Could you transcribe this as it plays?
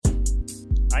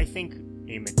I think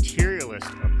a materialist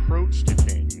approach to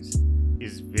things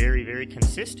is very, very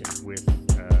consistent with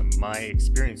my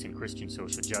experience in Christian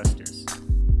social justice.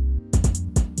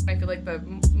 I feel like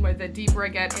the deeper I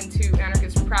get into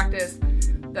anarchist practice,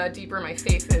 the deeper my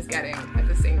faith is getting at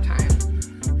the same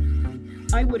time.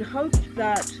 I would hope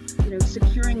that,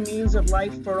 securing means of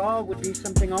life for all would be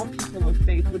something all people of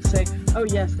faith would say, oh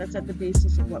yes, that's at the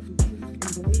basis of what we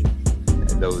believe.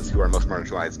 Those who are most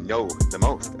marginalized know the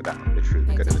most about the true,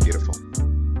 the good, and the beautiful.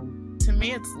 To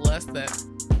me, it's less that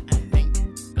I think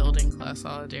building class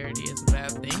solidarity is a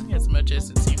bad thing, as much as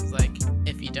it seems like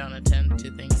if you don't attend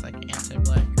to things like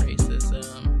anti-Black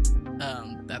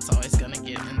racism, that's always going to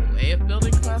get in the way of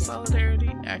building class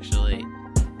solidarity, actually.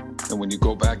 And when you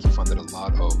go back, you find that a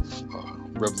lot of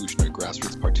revolutionary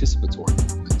grassroots participatory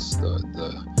movements,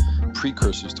 the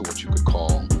precursors to what you could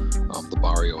call the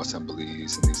barrio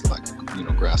assemblies and these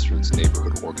grassroots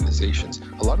neighborhood organizations,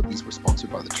 a lot of these were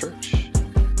sponsored by the church.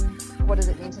 What does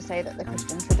it mean to say that the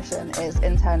Christian tradition is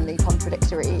internally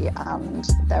contradictory and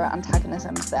there are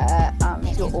antagonisms there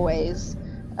and you're always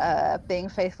being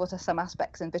faithful to some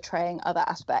aspects and betraying other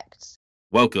aspects?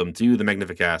 Welcome to the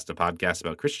Magnificast, a podcast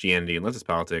about Christianity and leftist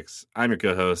politics. I'm your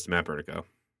co-host, Matt Bertico.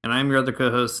 And I'm your other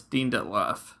co-host, Dean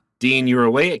Detloff. Dean, you were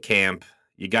away at camp.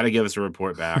 You got to give us a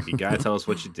report back. You got to tell us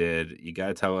what you did. You got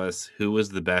to tell us who was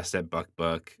the best at Buck,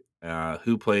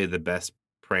 who played the best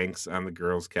pranks on the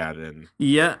girls' cabin.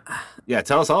 Yeah,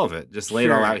 tell us all of it. Just lay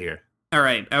it all out here. All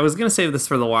right, I was going to save this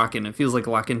for the walk-in. It feels like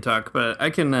a lock-in talk, but I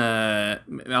can,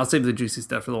 I'll save the juicy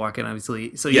stuff for the walk-in,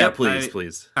 obviously. So yeah,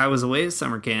 please. I was away at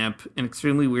summer camp, an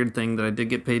extremely weird thing that I did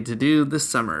get paid to do this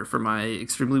summer for my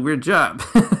extremely weird job,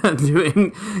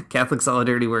 doing Catholic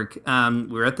solidarity work. We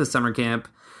were at the summer camp,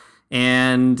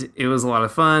 and it was a lot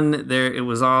of fun. It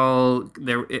was all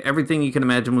there. Everything you can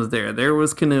imagine was there. There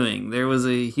was canoeing. There was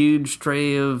a huge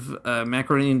tray of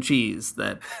macaroni and cheese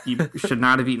that you should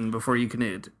not have eaten before you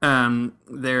canoed.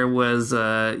 There was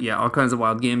all kinds of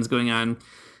wild games going on.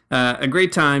 A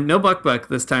great time. No buck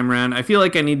this time around. I feel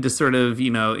like I need to sort of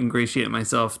ingratiate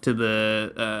myself to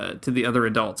the other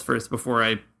adults first before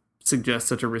I suggest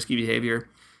such a risky behavior.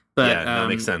 But that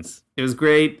makes sense. It was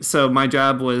great. So my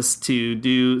job was to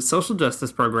do social justice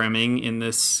programming in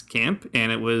this camp, and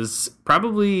it was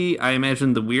probably, I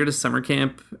imagine, the weirdest summer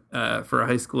camp for a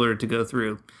high schooler to go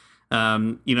through.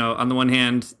 On the one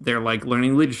hand, they're like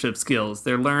learning leadership skills.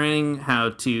 They're learning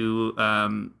how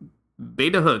to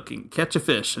bait a hook and catch a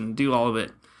fish and do all of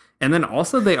it. And then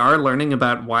also they are learning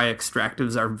about why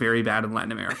extractives are very bad in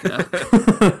Latin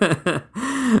America.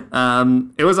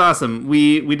 It was awesome.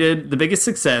 We did, the biggest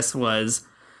success was,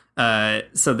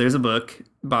 so there's a book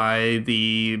by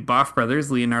the Boff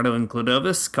brothers, Leonardo and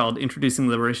Clodovis, called Introducing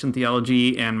Liberation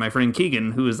Theology, and my friend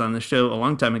Keegan, who was on the show a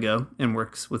long time ago and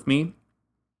works with me,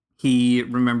 he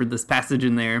remembered this passage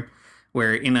in there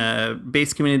where in a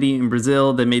base community in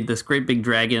Brazil, they made this great big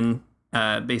dragon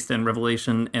based on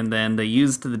Revelation, and then they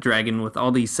used the dragon with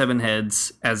all these 7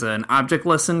 heads as an object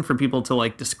lesson for people to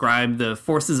describe the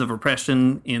forces of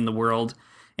oppression in the world.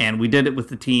 And we did it with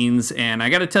the teens, and I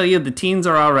gotta tell you, the teens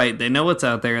are all right. They know what's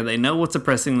out there, they know what's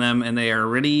oppressing them, and they are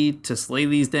ready to slay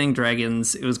these dang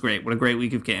dragons. It was great. What a great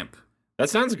week of camp. That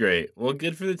sounds great. Well,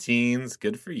 good for the teens,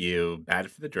 good for you,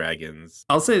 bad for the dragons.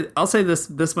 I'll say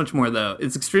this much more though.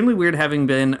 It's extremely weird having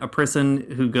been a person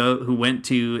who went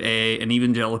to an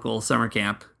evangelical summer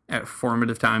camp at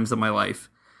formative times of my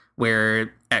life,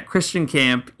 where at Christian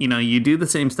camp, you do the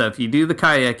same stuff. You do the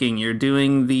kayaking, you're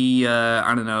doing the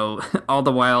all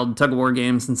the wild tug of war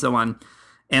games and so on.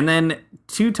 And then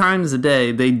 2 times a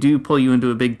day, they do pull you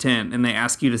into a big tent, and they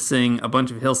ask you to sing a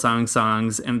bunch of Hillsong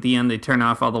songs, and at the end, they turn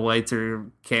off all the lights or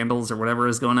candles or whatever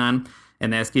is going on,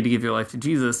 and they ask you to give your life to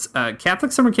Jesus.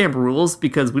 Catholic summer camp rules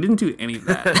because we didn't do any of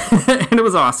that, and it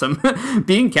was awesome.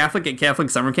 Being Catholic at Catholic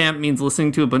summer camp means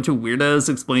listening to a bunch of weirdos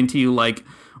explain to you,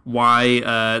 why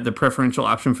the preferential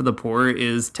option for the poor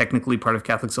is technically part of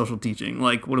Catholic social teaching.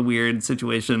 What a weird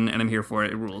situation, and I'm here for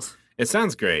it. It rules. It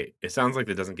sounds great. It sounds like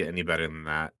it doesn't get any better than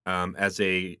that. As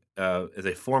a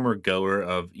former goer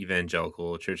of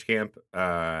evangelical church camp,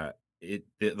 the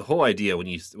whole idea when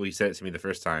you said it to me the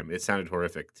first time, it sounded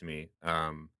horrific to me.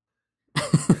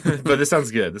 But this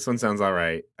sounds good. This one sounds all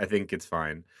right. I think it's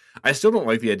fine. I still don't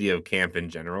like the idea of camp in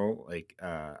general.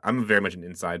 I'm very much an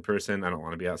inside person. I don't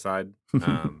want to be outside.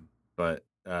 But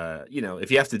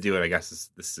if you have to do it, I guess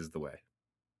this is the way.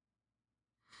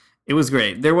 It was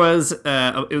great. There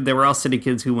were all city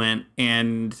kids who went,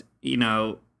 and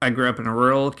I grew up in a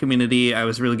rural community. I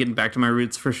was really getting back to my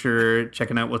roots for sure,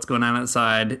 checking out what's going on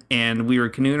outside. And we were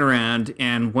canoeing around,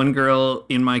 and one girl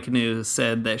in my canoe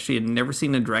said that she had never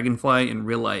seen a dragonfly in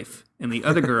real life. And the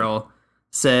other girl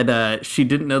said she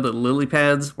didn't know that lily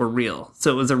pads were real.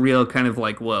 So it was a real kind of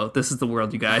like, whoa, this is the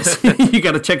world, you guys. You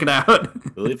got to check it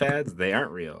out. Lily pads, they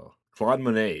aren't real. Claude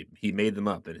Monet, he made them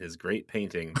up in his great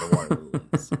painting, The Water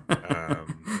Lilies.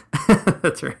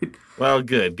 That's right. Well,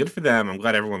 good for them. I'm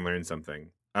glad everyone learned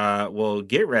something. Well,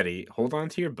 get ready. Hold on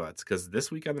to your butts, because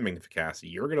this week on the Magnificast,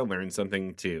 you're going to learn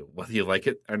something too, whether you like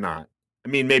it or not. I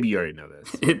mean, maybe you already know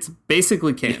this. It's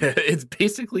basically camp. It's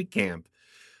basically camp.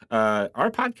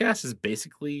 Our podcast is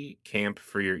basically camp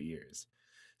for your ears.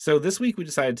 So this week we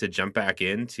decided to jump back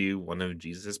into one of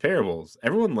Jesus' parables.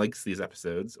 Everyone likes these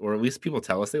episodes, or at least people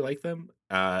tell us they like them.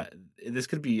 This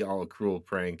could be all a cruel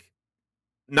prank,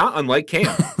 not unlike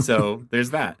camp. So there's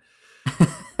that.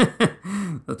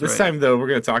 This time, though, we're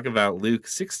going to talk about Luke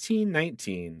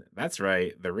 16:19. That's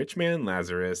right, the rich man and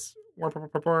Lazarus.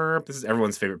 This is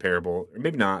everyone's favorite parable, or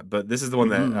maybe not, but this is the one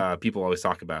that people always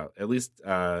talk about. At least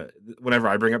whenever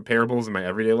I bring up parables in my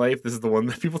everyday life, this is the one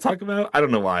that people talk about. I don't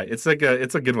know why. It's a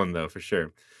good one though, for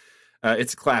sure.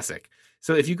 It's a classic.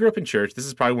 So if you grew up in church, this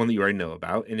is probably one that you already know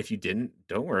about, and if you didn't,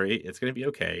 don't worry, it's going to be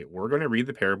okay. We're going to read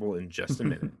the parable in just a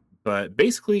minute. But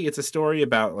basically, it's a story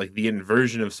about like the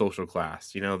inversion of social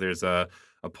class. You know, there's a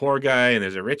poor guy and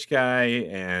there's a rich guy,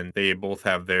 and they both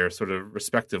have their sort of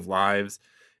respective lives.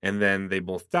 And then they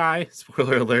both die,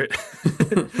 spoiler alert,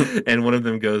 and one of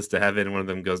them goes to heaven and one of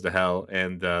them goes to hell,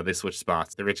 and they switch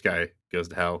spots. The rich guy goes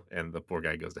to hell and the poor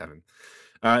guy goes to heaven.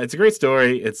 It's a great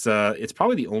story. It's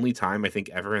probably the only time I think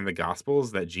ever in the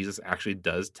Gospels that Jesus actually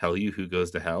does tell you who goes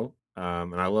to hell,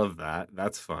 and I love that.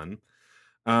 That's fun.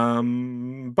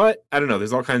 But I don't know.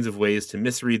 There's all kinds of ways to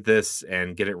misread this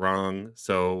and get it wrong,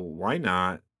 so why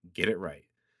not get it right?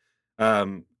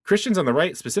 Christians on the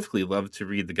right specifically love to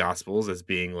read the Gospels as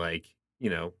being like, you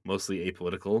know, mostly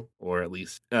apolitical, or at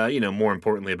least, more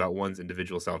importantly about one's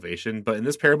individual salvation. But in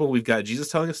this parable, we've got Jesus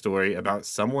telling a story about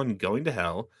someone going to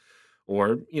hell,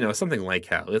 or, something like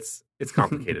hell. It's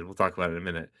complicated. We'll talk about it in a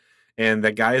minute. And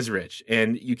that guy is rich.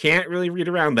 And you can't really read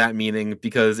around that meaning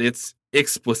because it's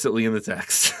explicitly in the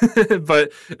text.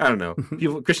 But I don't know.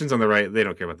 Christians on the right, they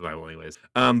don't care about the Bible anyways.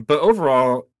 But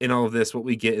overall, in all of this, what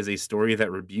we get is a story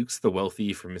that rebukes the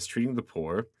wealthy for mistreating the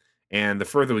poor. And the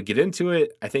further we get into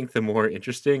it, I think the more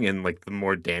interesting and like the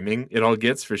more damning it all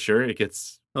gets, for sure. It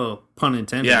gets... Oh, pun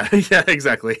intended. Yeah,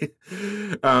 exactly.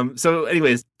 So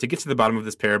anyways, to get to the bottom of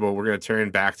this parable, we're going to turn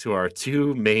back to our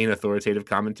two main authoritative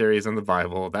commentaries on the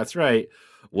Bible. That's right.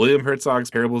 William Herzog's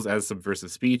Parables as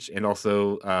Subversive Speech, and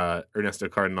also Ernesto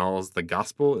Cardinal's The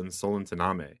Gospel in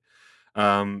Solentiname.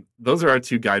 Those are our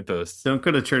two guideposts. Don't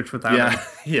go to church without them.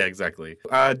 Yeah, exactly.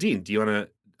 Dean, do you want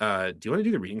to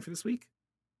do the reading for this week?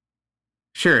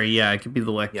 Sure. Yeah, I could be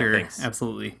the lector. Yeah, thanks.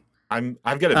 Absolutely.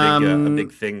 I've got a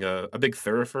big thing, a big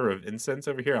thurifer of incense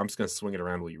over here. I'm just going to swing it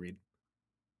around while you read.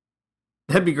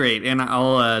 That'd be great, and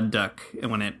I'll duck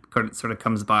when it sort of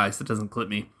comes by so it doesn't clip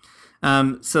me.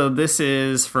 So this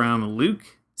is from Luke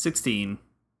 16,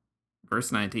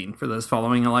 verse 19, for those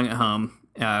following along at home,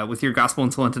 with your Gospel in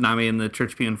Solentiname in the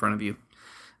church pew in front of you.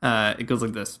 It goes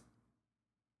like this.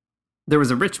 There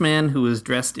was a rich man who was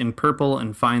dressed in purple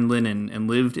and fine linen and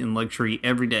lived in luxury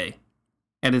every day.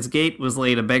 At his gate was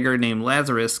laid a beggar named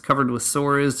Lazarus, covered with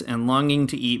sores and longing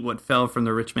to eat what fell from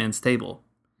the rich man's table.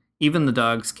 Even the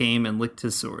dogs came and licked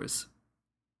his sores.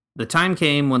 The time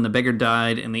came when the beggar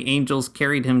died, and the angels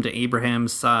carried him to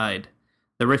Abraham's side.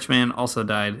 The rich man also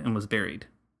died and was buried.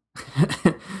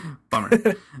 Bummer.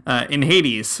 In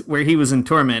Hades, where he was in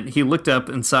torment, he looked up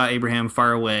and saw Abraham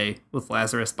far away, with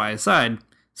Lazarus by his side.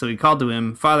 So he called to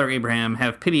him, Father Abraham,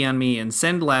 have pity on me, and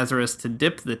send Lazarus to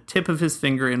dip the tip of his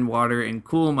finger in water and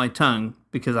cool my tongue,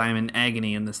 because I am in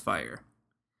agony in this fire.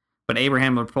 But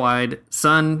Abraham replied,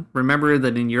 Son, remember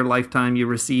that in your lifetime you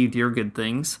received your good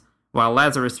things, while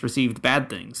Lazarus received bad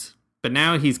things. But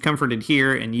now he's comforted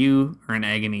here, and you are in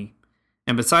agony.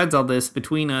 And besides all this,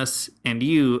 between us and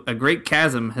you, a great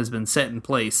chasm has been set in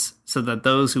place, so that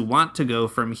those who want to go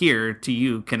from here to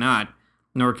you cannot,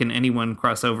 nor can anyone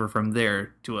cross over from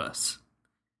there to us.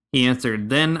 He answered,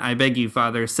 Then I beg you,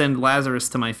 Father, send Lazarus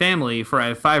to my family, for I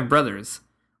have 5 brothers.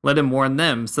 Let him warn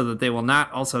them, so that they will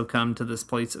not also come to this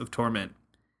place of torment.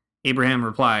 Abraham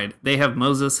replied, They have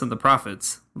Moses and the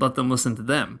prophets. Let them listen to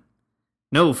them.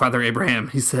 No, Father Abraham,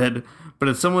 he said, but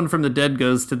if someone from the dead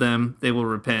goes to them, they will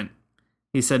repent.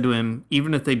 He said to him,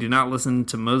 Even if they do not listen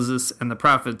to Moses and the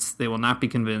prophets, they will not be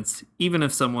convinced, even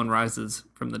if someone rises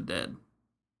from the dead.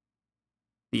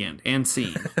 The end. And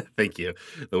scene. Thank you.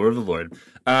 The word of the Lord.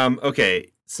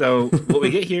 Okay, so what we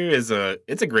get here is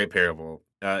it's a great parable.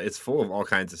 It's full of all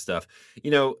kinds of stuff.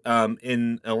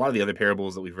 In a lot of the other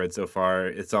parables that we've read so far,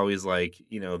 it's always like,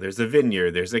 there's a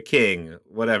vineyard, there's a king,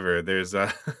 whatever. There's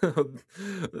a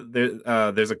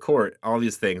there's a court, all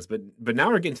these things. But now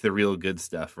we're getting to the real good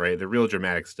stuff, right? The real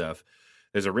dramatic stuff.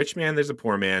 There's a rich man, there's a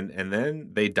poor man, and then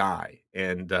they die.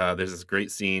 And there's this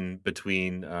great scene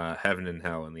between heaven and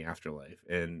hell in the afterlife.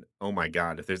 And oh my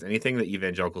God, if there's anything that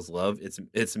evangelicals love,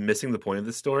 it's missing the point of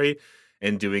the story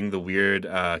and doing the weird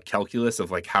calculus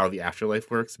of like how the afterlife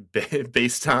works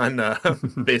based on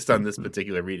this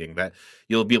particular reading. That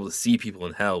you'll be able to see people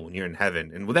in hell when you're in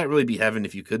heaven. And would that really be heaven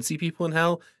if you could see people in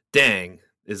hell? Dang,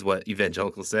 is what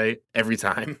evangelicals say every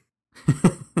time.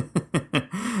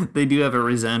 They do have a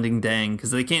resounding dang because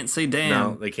they can't say damn.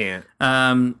 No, they can't.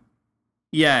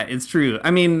 Yeah, it's true. I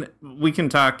mean, we can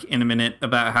talk in a minute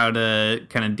about how to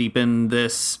kind of deepen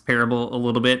this parable a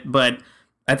little bit, but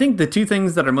I think the two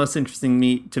things that are most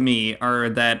interesting to me are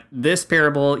that this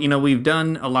parable, we've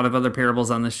done a lot of other parables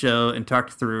on the show and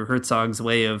talked through Herzog's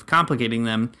way of complicating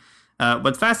them.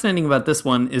 What's fascinating about this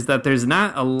one is that there's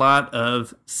not a lot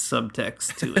of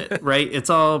subtext to it, right? It's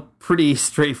all pretty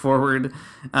straightforward.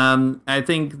 I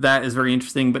think that is very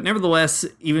interesting, but nevertheless,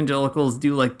 evangelicals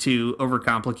do like to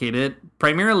overcomplicate it,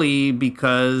 primarily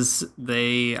because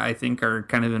they, I think, are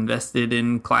kind of invested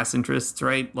in class interests,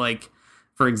 right? Like,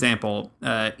 for example,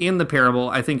 in the parable,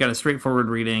 I think on a straightforward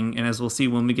reading, and as we'll see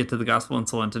when we get to the Gospel in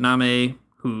Solentiname,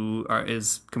 who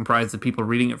is comprised of people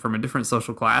reading it from a different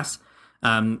social class,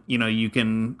 you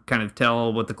can kind of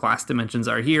tell what the class dimensions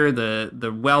are here.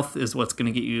 The wealth is what's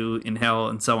going to get you in hell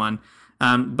and so on.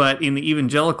 But in the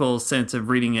evangelical sense of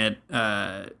reading it,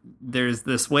 there's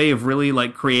this way of really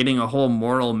like creating a whole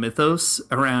moral mythos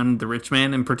around the rich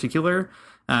man in particular.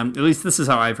 At least this is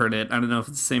how I've heard it. I don't know if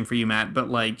it's the same for you, Matt, but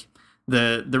like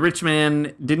the rich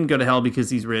man didn't go to hell because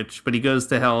he's rich, but he goes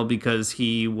to hell because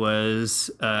he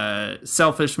was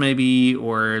selfish maybe,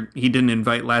 or he didn't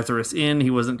invite Lazarus in. He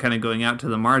wasn't kind of going out to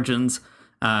the margins.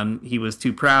 He was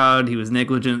too proud. He was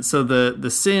negligent. So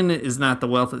the sin is not the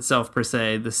wealth itself per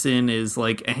se. The sin is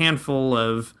like a handful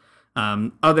of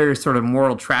other sort of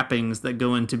moral trappings that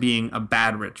go into being a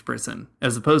bad rich person,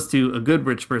 as opposed to a good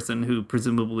rich person who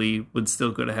presumably would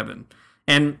still go to heaven.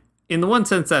 And in the one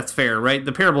sense, that's fair, right?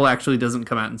 The parable actually doesn't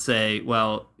come out and say,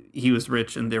 well, he was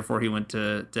rich and therefore he went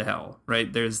to hell,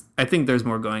 right? I think there's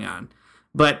more going on.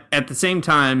 But at the same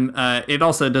time, it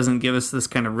also doesn't give us this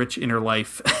kind of rich inner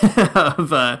life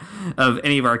of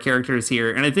any of our characters here.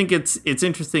 And I think it's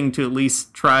interesting to at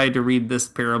least try to read this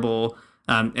parable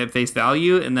at face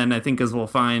value. And then I think as we'll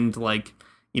find, like,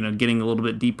 getting a little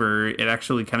bit deeper, it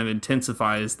actually kind of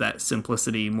intensifies that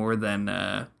simplicity more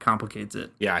than complicates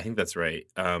it. Yeah, I think that's right.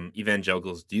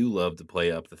 Evangelicals do love to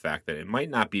play up the fact that it might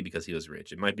not be because he was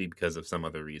rich. It might be because of some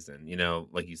other reason,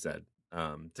 like you said,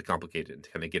 to complicate it and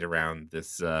to kind of get around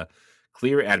this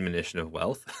clear admonition of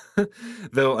wealth.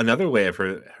 Though another way I've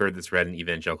heard this read in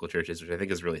evangelical churches, which I think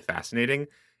is really fascinating,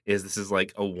 is this is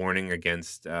like a warning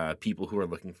against people who are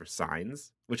looking for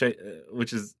signs, which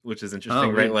is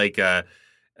interesting, right? Like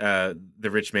the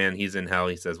rich man, he's in hell.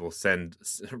 He says, "Well,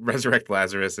 resurrect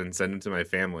Lazarus and send him to my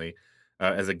family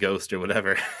as a ghost or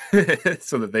whatever,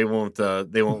 so that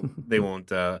they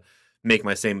won't make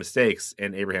my same mistakes."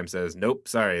 And Abraham says, "Nope,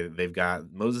 sorry, they've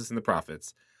got Moses and the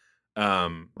prophets."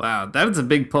 Wow, that is a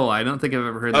big pull. I don't think I've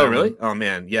ever heard that. Oh, really? One. Oh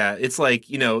man, yeah. It's like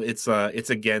it's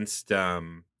against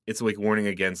it's like warning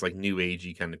against like new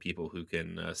agey kind of people who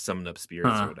can summon up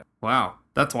spirits or whatever. Wow,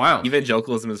 that's wild.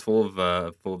 Evangelicalism is full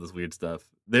of this weird stuff.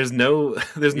 There's no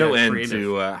end creative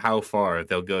to how far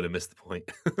they'll go to miss the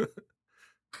point.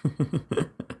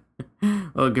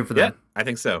 Well, good for them. Yeah, I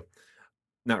think so.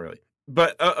 Not really.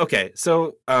 But okay,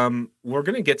 so we're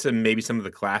going to get to maybe some of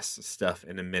the class stuff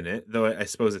in a minute, though I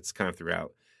suppose it's kind of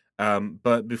throughout.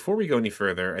 But before we go any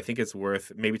further, I think it's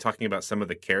worth maybe talking about some of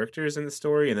the characters in the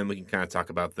story, and then we can kind of talk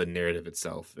about the narrative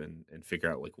itself and figure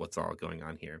out like what's all going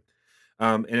on here.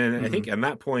 I think at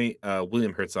that point,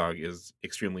 William Herzog is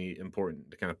extremely important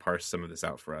to kind of parse some of this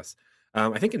out for us.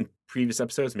 I think in previous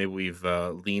episodes, maybe we've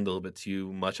leaned a little bit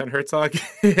too much on Herzog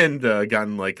and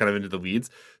gotten like kind of into the weeds.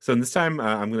 So in this time,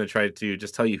 I'm going to try to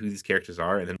just tell you who these characters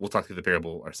are, and then we'll talk through the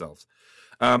parable ourselves.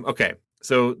 Okay,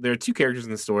 so there are two characters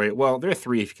in the story. Well, there are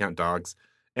three if you count dogs,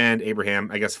 and Abraham,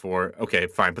 I guess four. Okay,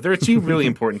 fine. But there are two really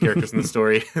important characters in the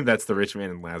story. That's the rich man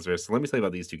and Lazarus. So let me tell you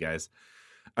about these two guys.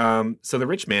 So the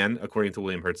rich man, according to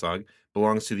William Herzog,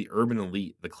 belongs to the urban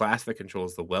elite, the class that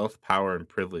controls the wealth, power, and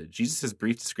privilege. Jesus'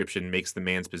 brief description makes the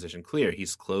man's position clear.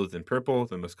 He's clothed in purple,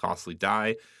 the most costly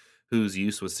dye, whose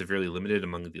use was severely limited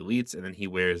among the elites, and then he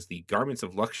wears the garments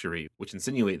of luxury, which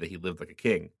insinuate that he lived like a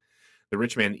king. The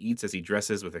rich man eats as he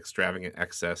dresses with extravagant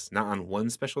excess, not on one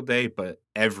special day, but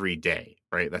every day,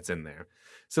 right? That's in there.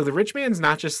 So the rich man's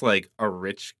not just like a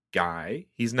rich guy.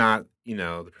 He's not,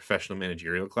 the professional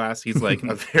managerial class. He's like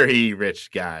a very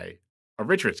rich guy, a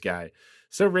rich guy.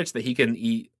 So rich that he can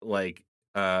eat like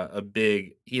he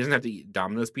doesn't have to eat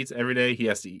Domino's pizza every day.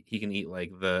 He can eat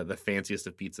like the fanciest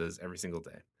of pizzas every single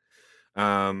day.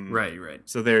 Right.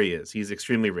 So there he is. He's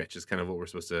extremely rich. Is kind of what we're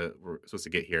supposed to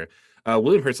get here.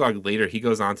 William Herzog later he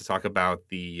goes on to talk about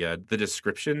the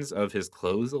descriptions of his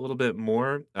clothes a little bit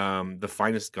more. The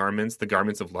finest garments, the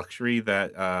garments of luxury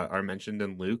that are mentioned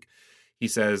in Luke. He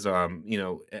says,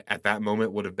 at that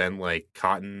moment would have been like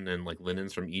cotton and like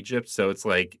linens from Egypt. So it's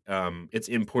like it's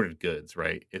imported goods,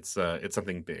 right? It's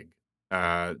something big,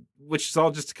 which is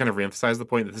all just to kind of reemphasize the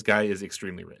point that this guy is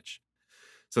extremely rich.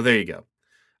 So there you go.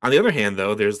 On the other hand,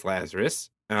 though, there's Lazarus,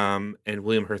 and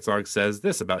William Herzog says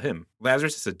this about him.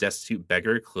 Lazarus is a destitute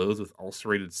beggar clothed with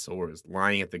ulcerated sores,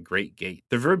 lying at the great gate.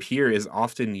 The verb here is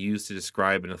often used to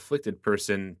describe an afflicted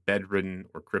person, bedridden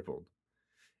or crippled.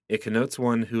 It connotes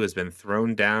one who has been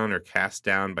thrown down or cast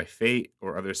down by fate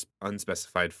or other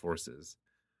unspecified forces.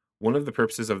 One of the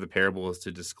purposes of the parable is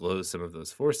to disclose some of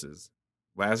those forces.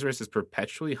 Lazarus is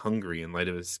perpetually hungry in light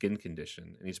of his skin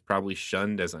condition, and he's probably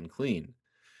shunned as unclean.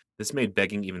 This made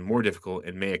begging even more difficult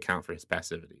and may account for his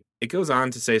passivity. It goes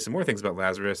on to say some more things about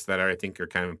Lazarus that I think are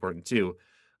kind of important too.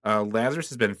 Lazarus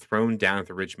has been thrown down at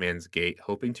the rich man's gate,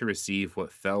 hoping to receive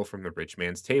what fell from the rich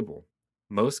man's table.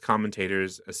 Most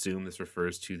commentators assume this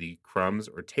refers to the crumbs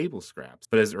or table scraps,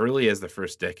 but as early as the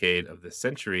first decade of this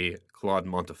century, Claude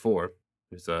Montefort,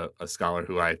 who's a scholar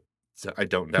who I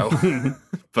don't know,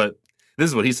 but this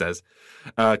is what he says.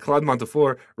 Claude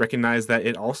Montefort recognized that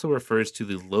it also refers to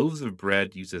the loaves of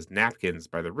bread used as napkins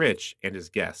by the rich and his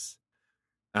guests.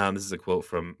 This is a quote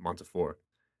from Montefort.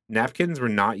 Napkins were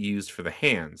not used for the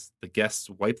hands. The guests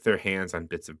wiped their hands on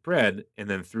bits of bread and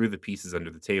then threw the pieces under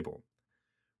the table.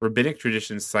 Rabbinic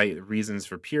traditions cite reasons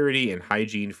for purity and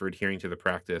hygiene for adhering to the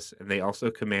practice, and they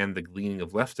also command the gleaning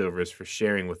of leftovers for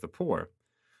sharing with the poor.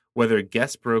 Whether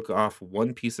guests broke off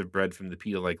one piece of bread from the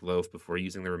pita-like loaf before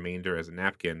using the remainder as a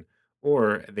napkin,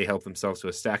 or they helped themselves to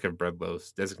a stack of bread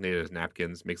loaves designated as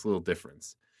napkins, makes little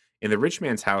difference. In the rich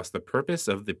man's house, the purpose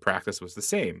of the practice was the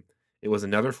same. It was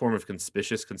another form of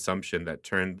conspicuous consumption that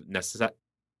turned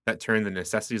the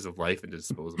necessities of life into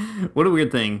disposable. What a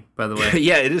weird thing, by the way.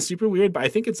 Yeah, it is super weird, but I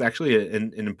think it's actually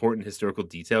an important historical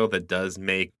detail that does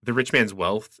make the rich man's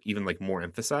wealth even like more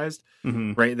emphasized,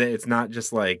 right? That it's not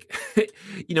just like,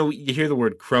 you hear the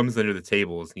word crumbs under the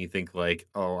tables and you think like,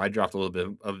 oh, I dropped a little bit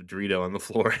of Dorito on the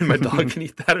floor and my dog can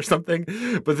eat that or something.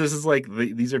 But this is like,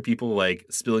 these are people like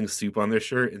spilling soup on their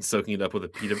shirt and soaking it up with a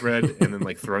pita bread and then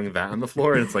like throwing that on the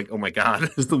floor. And it's like, oh my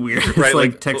God. It's the weirdest, right?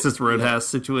 Like Texas Roadhouse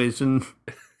situation.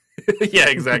 Yeah,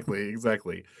 exactly.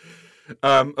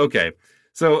 Okay,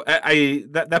 so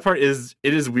that part is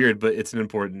weird, but it's an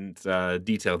important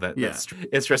detail that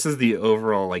it stresses the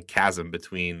overall like chasm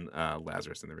between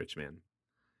Lazarus and the rich man.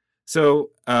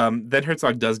 So then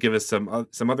Herzog does give us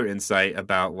some other insight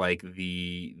about like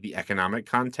the economic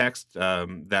context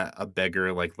that a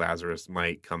beggar like Lazarus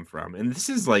might come from, and this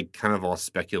is like kind of all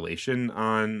speculation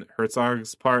on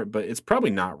Herzog's part, but it's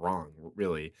probably not wrong,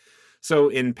 really. So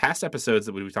in past episodes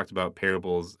that we talked about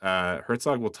parables,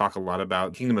 Herzog will talk a lot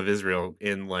about Kingdom of Israel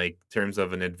in like terms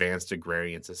of an advanced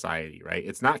agrarian society, right?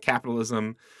 It's not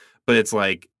capitalism, but it's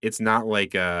not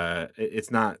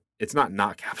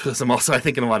capitalism also, I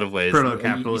think, in a lot in a lot of ways.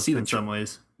 Proto-capitalist in some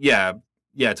ways. Yeah,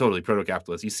 totally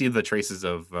proto-capitalist. You see the traces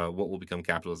of what will become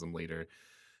capitalism later.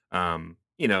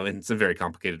 In some very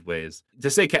complicated ways.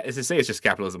 To say it's just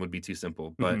capitalism would be too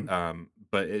simple,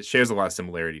 but it shares a lot of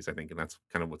similarities, I think, and that's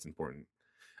kind of what's important.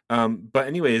 But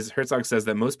anyways, Herzog says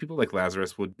that most people like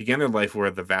Lazarus would begin their life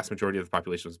where the vast majority of the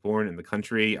population was born, in the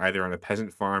country, either on a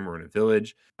peasant farm or in a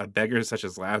village. A beggar such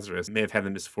as Lazarus may have had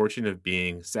the misfortune of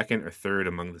being second or third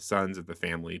among the sons of the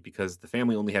family because the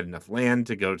family only had enough land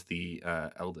to go to the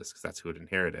eldest, because that's who would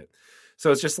inherit it.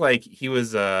 So it's just like he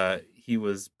was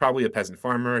probably a peasant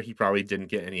farmer. He probably didn't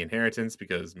get any inheritance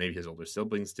because maybe his older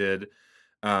siblings did.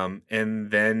 And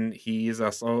then he is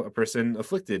also a person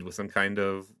afflicted with some kind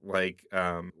of like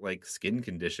skin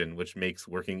condition, which makes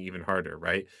working even harder,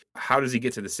 right? How does he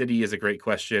get to the city is a great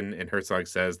question. And Herzog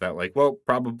says that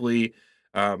probably,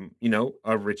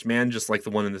 a rich man, just like the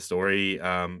one in the story,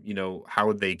 how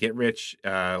would they get rich?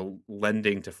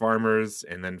 Lending to farmers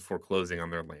and then foreclosing on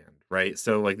their land, right?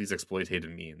 So like these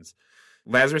exploitative means.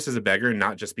 Lazarus is a beggar,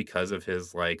 not just because of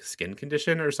his like skin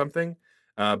condition or something.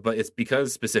 But it's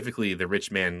because specifically the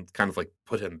rich man kind of like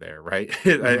put him there, right?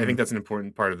 I think that's an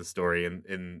important part of the story,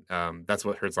 and that's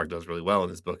what Herzog does really well in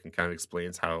his book, and kind of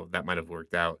explains how that might have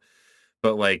worked out.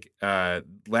 But like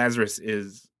Lazarus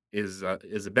is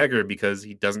a beggar because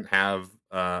he doesn't have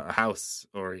a house,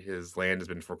 or his land has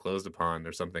been foreclosed upon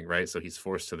or something, right? So he's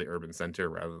forced to the urban center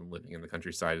rather than living in the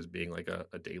countryside as being like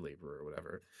a day laborer or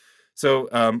whatever. So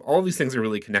all these things are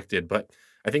really connected, but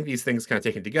I think these things kind of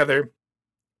taken together,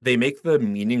 they make the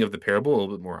meaning of the parable a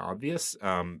little bit more obvious.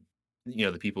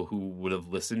 The people who would have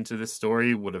listened to this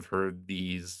story would have heard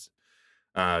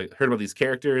about these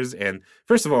characters. And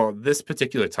first of all, this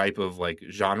particular type of like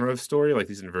genre of story, like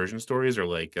these inversion stories, are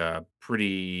like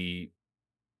pretty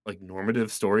like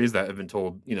normative stories that have been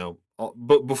told,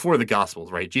 but before the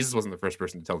Gospels, right? Jesus wasn't the first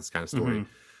person to tell this kind of story.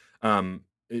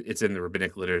 It's in the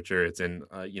rabbinic literature. It's in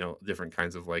different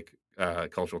kinds of like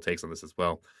cultural takes on this as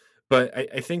well. But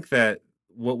I think that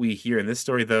what we hear in this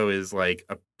story, though, is like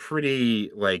a pretty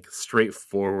like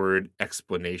straightforward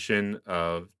explanation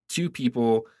of two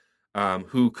people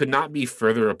who could not be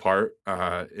further apart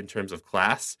in terms of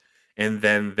class, and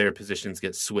then their positions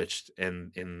get switched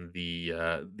in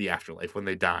the afterlife when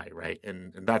they die, right?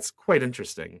 And that's quite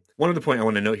interesting. One other point I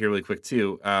want to note here really quick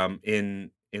too, in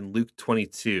Luke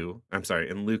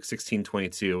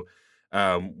 16:22,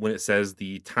 when it says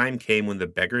the time came when the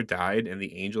beggar died and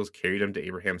the angels carried him to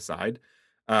Abraham's side,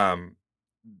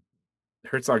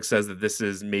 Herzog says that this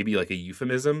is maybe like a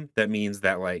euphemism that means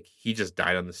that like he just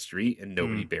died on the street and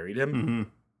nobody buried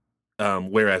him.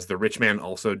 Whereas the rich man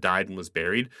also died and was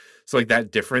buried. So like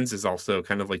that difference is also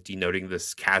kind of like denoting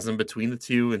this chasm between the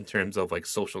two in terms of like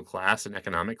social class and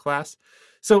economic class.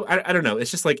 So I don't know.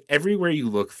 It's just like everywhere you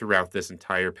look throughout this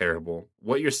entire parable,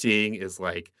 what you're seeing is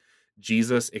like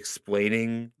Jesus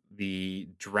explaining the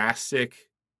drastic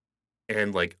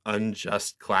and like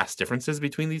unjust class differences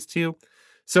between these two.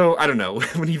 So I don't know,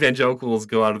 when evangelicals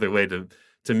go out of their way to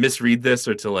misread this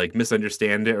or to like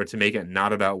misunderstand it or to make it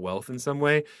not about wealth in some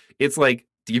way, it's like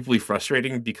deeply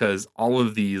frustrating because all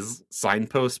of these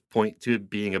signposts point to it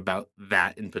being about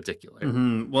that in particular.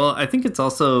 Well, I think it's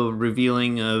also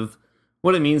revealing of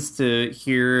what it means to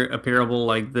hear a parable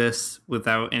like this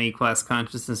without any class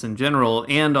consciousness in general,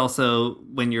 and also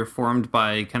when you're formed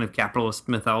by kind of capitalist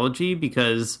mythology,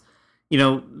 because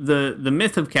the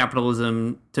myth of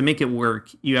capitalism, to make it work,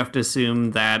 you have to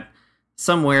assume that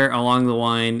somewhere along the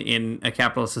line in a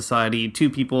capitalist society, two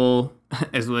people,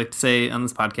 as we like to say on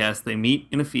this podcast, they meet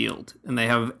in a field and they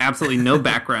have absolutely no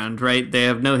background, right? They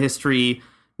have no history,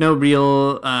 no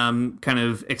real kind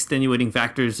of extenuating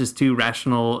factors, just two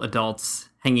rational adults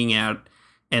hanging out,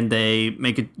 and they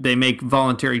make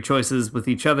voluntary choices with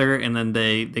each other, and then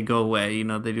they go away.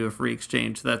 They do a free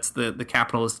exchange. That's the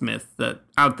capitalist myth, that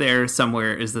out there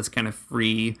somewhere is this kind of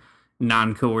free,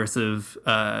 non-coercive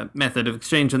method of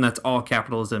exchange, and that's all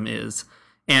capitalism is.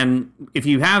 And if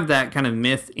you have that kind of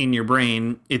myth in your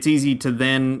brain, it's easy to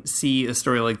then see a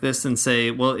story like this and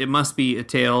say, well, it must be a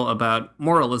tale about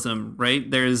moralism, right?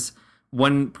 There's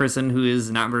one person who is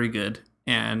not very good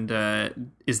and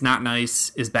is not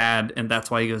nice, is bad, and that's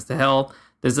why he goes to hell.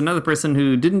 There's another person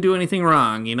who didn't do anything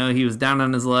wrong. He was down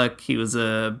on his luck. He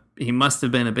must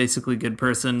have been a basically good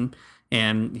person,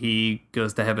 and he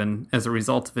goes to heaven as a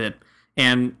result of it.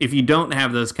 And if you don't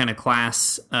have those kind of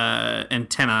class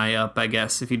antennae up, I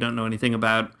guess, if you don't know anything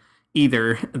about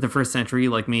either the first century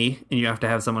like me, and you have to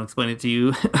have someone explain it to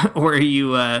you, or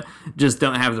you just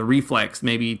don't have the reflex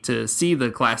maybe to see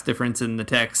the class difference in the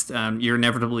text, you're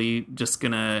inevitably just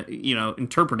going to,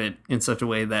 interpret it in such a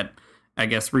way that, I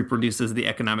guess, reproduces the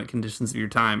economic conditions of your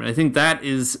time. And I think that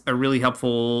is a really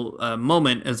helpful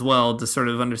moment as well to sort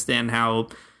of understand how,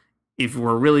 if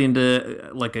we're really into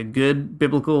like a good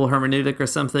biblical hermeneutic or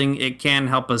something, it can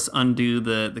help us undo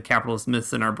the capitalist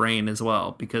myths in our brain as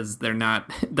well, because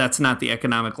that's not the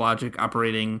economic logic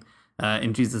operating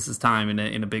in Jesus's time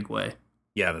in a big way.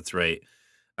 Yeah, that's right.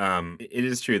 It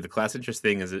is true. The class interest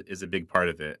thing is a big part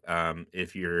of it.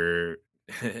 If you've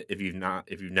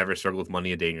never struggled with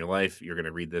money a day in your life, you're going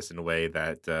to read this in a way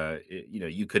that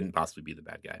you couldn't possibly be the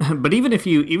bad guy. But even if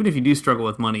you do struggle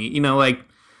with money,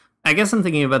 I guess I'm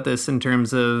thinking about this in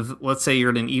terms of, let's say you're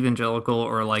in an evangelical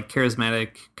or like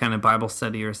charismatic kind of Bible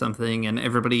study or something, and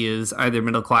everybody is either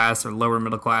middle class or lower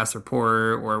middle class or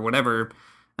poorer or whatever.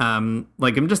 I'm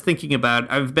just thinking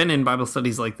about, I've been in Bible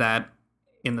studies like that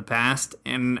in the past,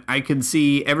 and I could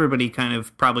see everybody kind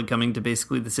of probably coming to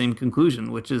basically the same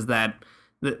conclusion, which is that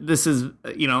this is,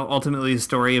 ultimately a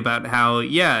story about how,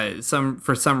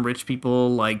 for some rich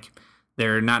people, like,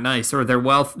 they're not nice, or their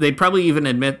wealth, they'd probably even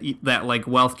admit that like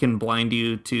wealth can blind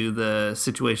you to the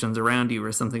situations around you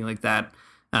or something like that.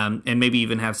 and maybe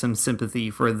even have some sympathy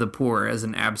for the poor as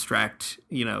an abstract,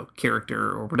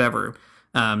 character or whatever.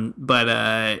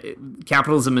 But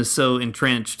capitalism is so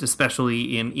entrenched,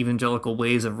 especially in evangelical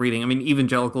ways of reading. I mean,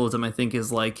 evangelicalism, I think,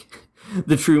 is like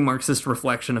the true Marxist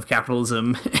reflection of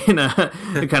capitalism in a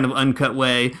kind of uncut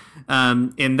way.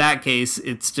 In that case,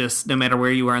 it's just no matter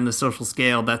where you are on the social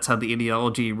scale, that's how the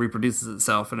ideology reproduces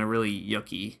itself in a really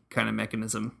yucky kind of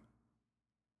mechanism.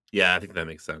 Yeah, I think that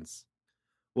makes sense.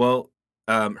 Well,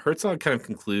 Herzog kind of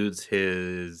concludes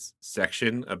his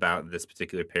section about this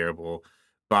particular parable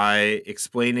by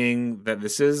explaining that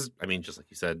this is, I mean, just like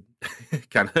you said,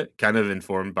 kind of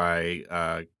informed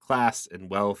by class and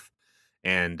wealth,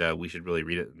 and we should really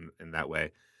read it in that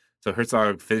way. So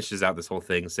Herzog finishes out this whole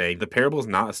thing saying, the parable is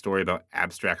not a story about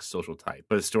abstract social type,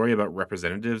 but a story about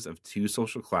representatives of two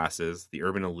social classes, the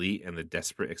urban elite and the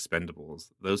desperate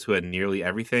expendables, those who had nearly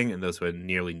everything and those who had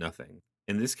nearly nothing.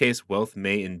 In this case, wealth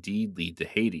may indeed lead to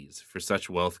Hades, for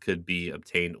such wealth could be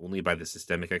obtained only by the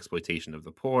systemic exploitation of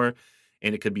the poor,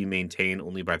 and it could be maintained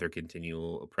only by their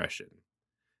continual oppression.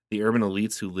 The urban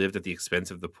elites who lived at the expense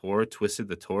of the poor twisted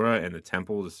the Torah and the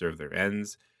temple to serve their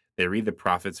ends. They read the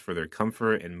prophets for their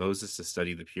comfort, and Moses to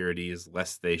study the purities,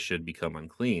 lest they should become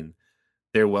unclean.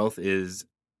 Their wealth and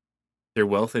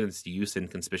its use in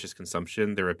conspicuous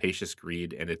consumption, their rapacious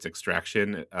greed and its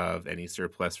extraction of any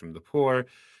surplus from the poor,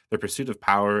 their pursuit of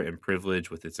power and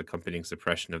privilege with its accompanying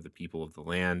suppression of the people of the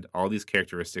land, all these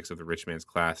characteristics of the rich man's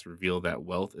class reveal that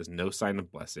wealth is no sign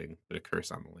of blessing, but a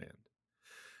curse on the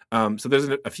land. So there's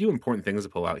a few important things to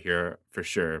pull out here for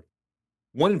sure.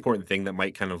 One important thing that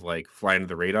might kind of like fly under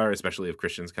the radar, especially if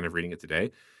Christians kind of reading it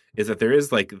today, is that there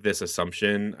is like this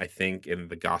assumption, I think, in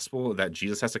the gospel that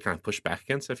Jesus has to kind of push back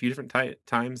against a few different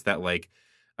times that like,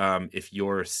 if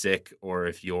you're sick or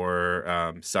if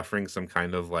you're suffering some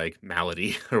kind of like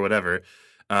malady or whatever,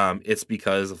 it's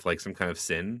because of like some kind of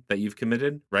sin that you've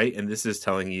committed, right? And this is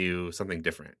telling you something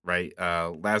different, right?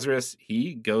 Lazarus,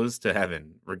 he goes to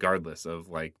heaven regardless of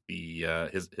like the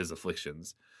his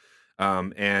afflictions,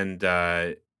 and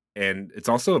it's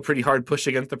also a pretty hard push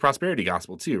against the prosperity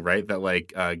gospel too, right? That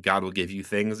like God will give you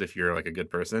things if you're like a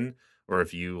good person. Or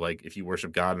if you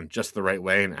worship God in just the right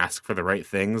way and ask for the right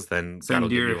things, then God will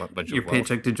give you a bunch of your wealth.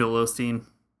 paycheck to Joel Osteen.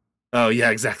 Oh yeah,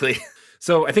 exactly.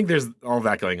 So I think there's all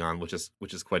that going on, which is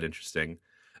quite interesting.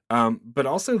 But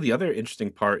also the other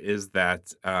interesting part is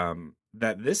that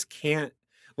that this can't,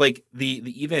 like the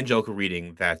evangelical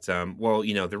reading that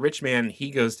the rich man, he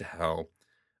goes to hell,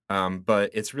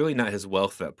 but it's really not his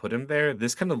wealth that put him there.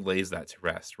 This kind of lays that to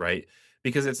rest, right?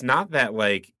 Because it's not that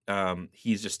like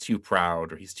he's just too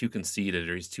proud or he's too conceited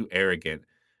or he's too arrogant,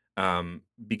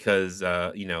 because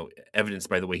evidenced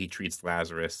by the way he treats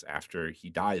Lazarus after he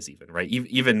dies, even, right?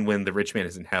 Even when the rich man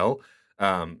is in hell,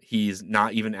 he's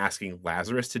not even asking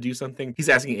Lazarus to do something. He's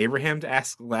asking Abraham to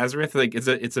ask Lazarus. Like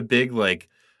it's a big like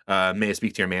may I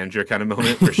speak to your manager kind of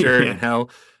moment for sure. In hell,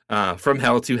 from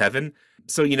hell to heaven.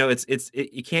 So,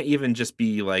 it can't even just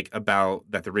be like about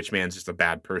that the rich man's just a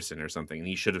bad person or something and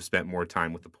he should have spent more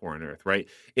time with the poor on earth, right?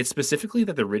 It's specifically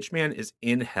that the rich man is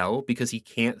in hell because he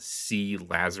can't see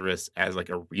Lazarus as like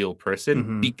a real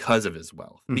person because of his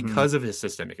wealth, because of his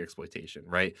systemic exploitation,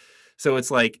 right? So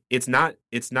it's like it's not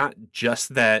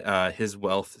just that his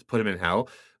wealth put him in hell,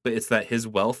 but it's that his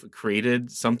wealth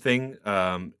created something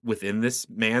within this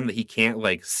man that he can't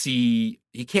like see.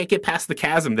 He can't get past the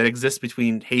chasm that exists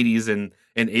between Hades and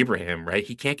Abraham, right?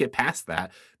 He can't get past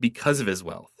that because of his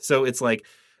wealth. So it's like,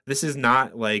 this is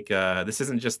not like, this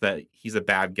isn't just that he's a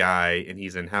bad guy and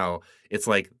he's in hell. It's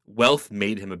like wealth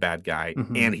made him a bad guy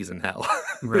and he's in hell.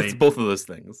 Right. It's both of those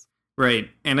things. Right.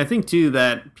 And I think, too,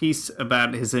 that piece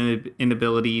about his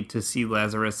inability to see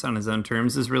Lazarus on his own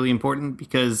terms is really important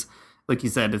because, like you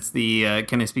said, it's the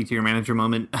can I speak to your manager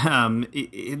moment.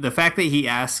 The fact that he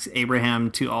asks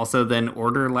Abraham to also then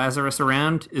order Lazarus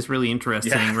around is really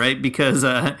interesting, right? Because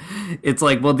it's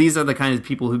like, well, these are the kinds of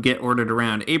people who get ordered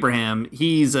around. Abraham,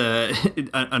 he's a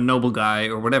noble guy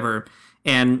or whatever.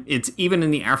 And it's even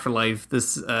in the afterlife,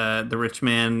 this the rich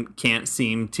man can't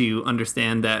seem to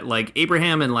understand that, like,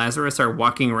 Abraham and Lazarus are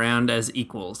walking around as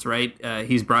equals, right?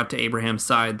 He's brought to Abraham's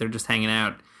side. They're just hanging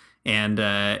out. And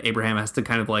Abraham has to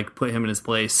kind of like put him in his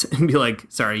place and be like,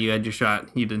 sorry, you had your shot.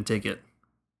 You didn't take it.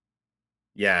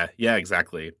 Yeah,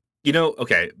 exactly.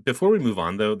 Okay, before we move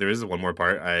on, though, there is one more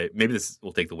part. Maybe this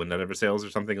will take the wind out of our sails or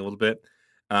something a little bit.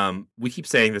 We keep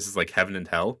saying this is like heaven and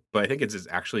hell, but I think it's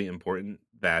actually important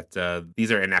that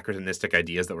these are anachronistic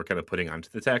ideas that we're kind of putting onto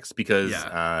the text because,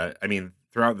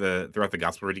 throughout the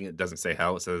gospel reading, it doesn't say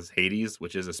hell. It says Hades,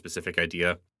 which is a specific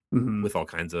idea with all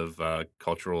kinds of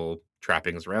cultural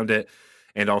trappings around it.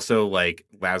 And also, like,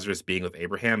 Lazarus being with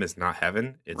Abraham is not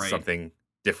heaven. It's Right. something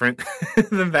different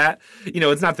than that.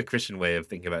 It's not the Christian way of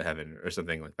thinking about heaven or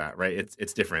something like that, right?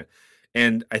 It's different.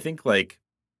 And I think, like,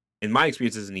 in my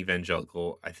experience as an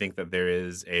evangelical, I think that there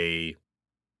is a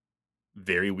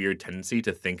very weird tendency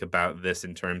to think about this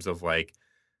in terms of like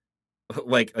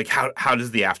how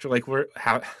does the afterlife work?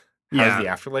 How does the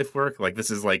afterlife work? Like, this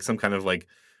is like some kind of like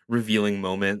revealing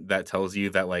moment that tells you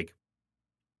that, like,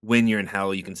 when you're in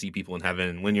hell you can see people in heaven,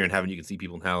 and when you're in heaven you can see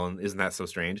people in hell, and isn't that so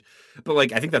strange? But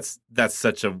like, I think that's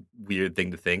such a weird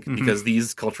thing to think, because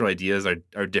these cultural ideas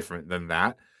are different than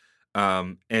that.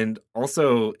 And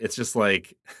also, it's just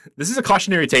like, this is a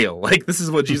cautionary tale. Like, this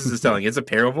is what Jesus is telling. It's a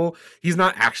parable. He's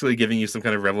not actually giving you some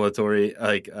kind of revelatory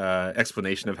like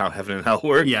explanation of how heaven and hell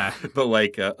work. Yeah. But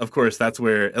like, of course, that's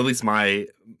where at least my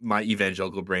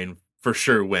evangelical brain for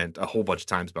sure went a whole bunch of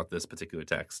times about this particular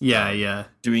text. Yeah.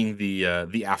 Doing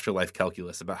the afterlife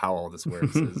calculus about how all this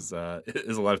works is a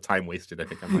lot of time wasted, I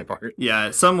think, on my part. Yeah,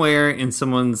 somewhere in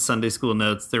someone's Sunday school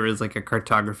notes, there is like a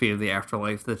cartography of the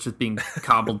afterlife that's just being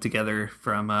cobbled together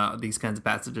from these kinds of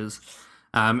passages.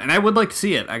 And I would like to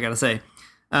see it, I gotta say.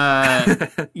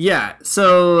 Yeah,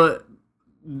 so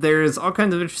there's all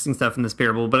kinds of interesting stuff in this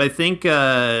parable, but I think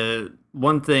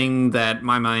one thing that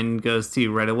my mind goes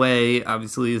to right away,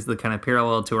 obviously, is the kind of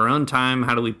parallel to our own time.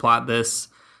 How do we plot this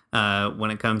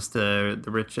when it comes to the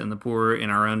rich and the poor in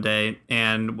our own day?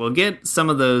 And we'll get some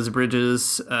of those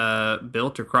bridges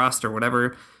built or crossed or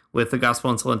whatever with the Gospel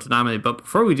and Sola Tename. But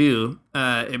before we do,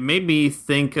 it made me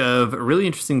think of a really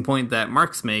interesting point that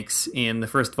Marx makes in the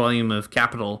first volume of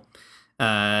Capital.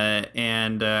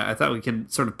 And I thought we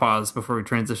could sort of pause before we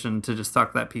transition to just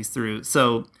talk that piece through.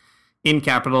 So in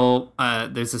Capital,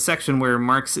 there's a section where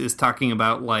Marx is talking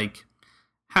about like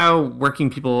how working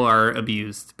people are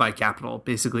abused by capital,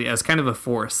 basically as kind of a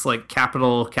force. Like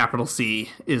capital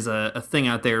C is a thing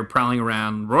out there prowling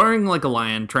around, roaring like a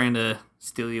lion, trying to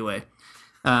steal you away.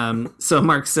 So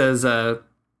Marx says, to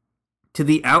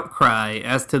the outcry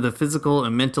as to the physical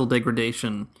and mental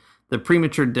degradation, the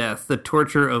premature death, the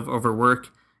torture of overwork,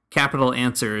 capital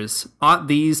answers, ought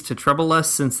these to trouble us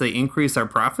since they increase our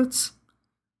profits?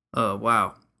 Oh,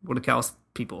 wow. What a callous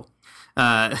people.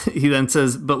 He then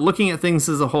says, but looking at things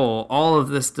as a whole, all of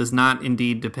this does not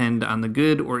indeed depend on the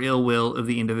good or ill will of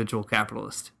the individual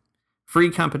capitalist. Free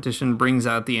competition brings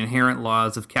out the inherent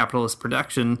laws of capitalist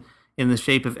production in the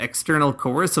shape of external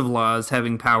coercive laws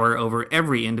having power over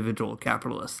every individual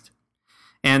capitalist.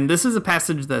 And this is a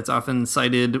passage that's often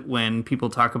cited when people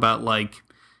talk about like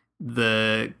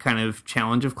the kind of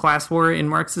challenge of class war in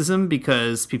Marxism,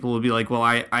 because people will be like, well,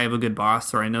 I have a good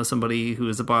boss, or I know somebody who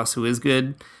is a boss who is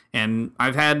good, and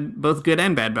I've had both good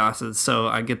and bad bosses, so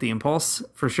I get the impulse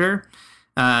for sure.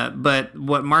 But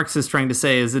what Marx is trying to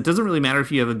say is it doesn't really matter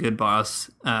if you have a good boss,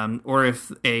 or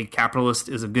if a capitalist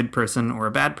is a good person or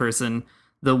a bad person.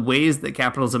 The ways that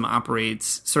capitalism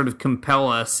operates sort of compel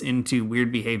us into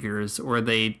weird behaviors, or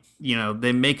they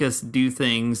make us do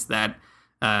things that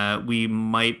we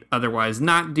might otherwise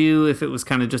not do if it was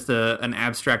kind of just an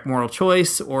abstract moral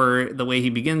choice. Or the way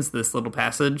he begins this little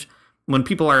passage, when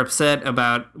people are upset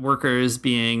about workers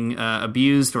being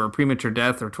abused or premature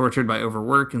death or tortured by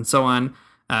overwork and so on,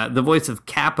 the voice of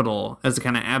capital as a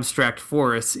kind of abstract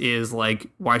force is like,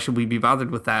 why should we be bothered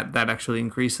with that? That actually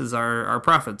increases our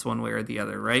profits one way or the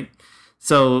other, right?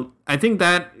 So I think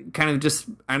that kind of just,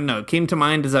 I don't know, it came to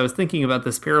mind as I was thinking about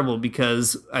this parable,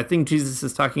 because I think Jesus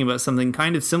is talking about something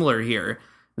kind of similar here,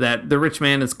 that the rich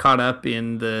man is caught up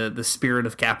in the spirit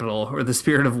of capital, or the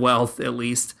spirit of wealth, at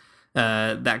least,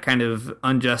 that kind of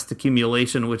unjust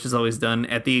accumulation, which is always done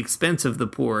at the expense of the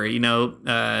poor.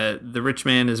 The rich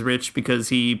man is rich because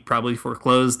he probably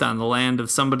foreclosed on the land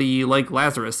of somebody like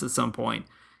Lazarus at some point.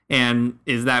 And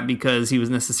is that because he was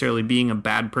necessarily being a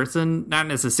bad person? Not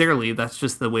necessarily. That's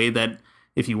just the way that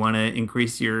if you want to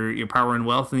increase your power and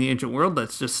wealth in the ancient world,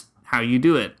 that's just how you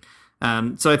do it.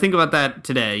 So I think about that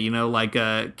today,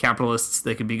 capitalists,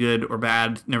 they could be good or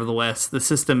bad. Nevertheless, the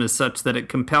system is such that it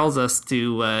compels us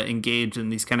to engage in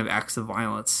these kind of acts of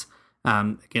violence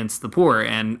against the poor.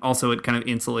 And also it kind of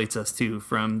insulates us too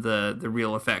from the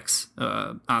real effects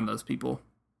on those people.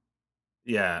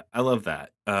 Yeah, I love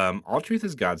that. All truth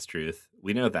is God's truth.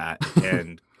 We know that.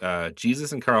 And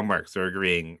Jesus and Karl Marx are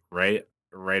agreeing right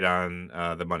on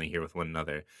the money here with one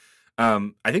another.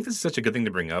 I think this is such a good thing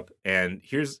to bring up. And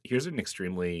here's an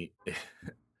extremely,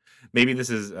 maybe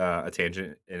this is a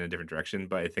tangent in a different direction,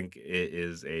 but I think it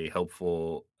is a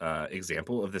helpful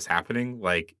example of this happening,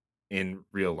 like in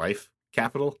real life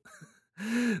capital.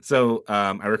 So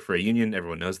I work for a union.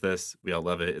 Everyone knows this. We all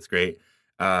love it. It's great.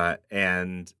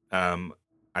 And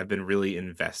I've been really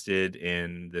invested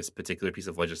in this particular piece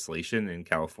of legislation in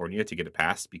California to get it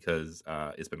passed because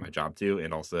it's been my job to,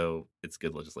 and also it's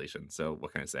good legislation. So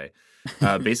what can I say?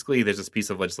 Basically, there's this piece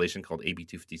of legislation called AB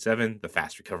 257, the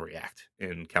Fast Recovery Act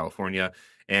in California.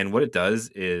 And what it does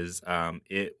is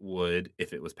it would,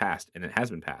 if it was passed, and it has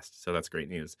been passed, so that's great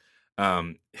news.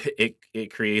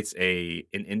 It creates an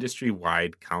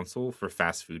industry-wide council for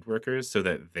fast food workers so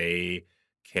that they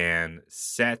can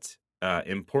set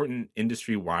important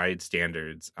industry-wide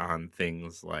standards on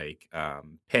things like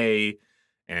pay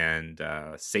and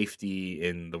safety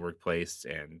in the workplace,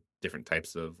 and different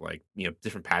types of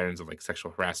different patterns of like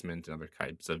sexual harassment and other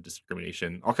types of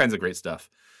discrimination, all kinds of great stuff.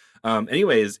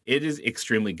 Anyways, it is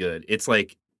extremely good. It's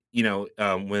like,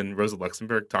 when Rosa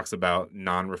Luxemburg talks about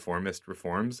non-reformist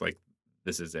reforms, like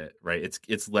this is it, right?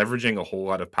 It's leveraging a whole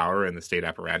lot of power in the state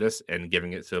apparatus and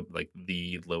giving it to like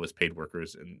the lowest paid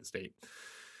workers in the state.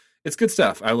 It's good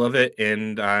stuff. I love it,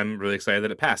 and I'm really excited that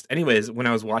it passed. Anyways, when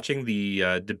I was watching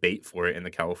the debate for it in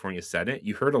the California Senate,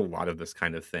 you heard a lot of this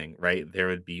kind of thing, right? There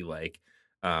would be like,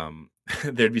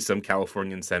 there'd be some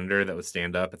Californian senator that would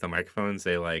stand up at the microphone and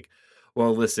say like,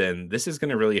 well, listen, this is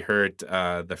going to really hurt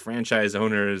the franchise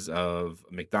owners of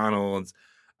McDonald's.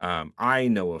 I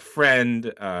know a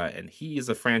friend, and he's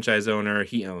a franchise owner.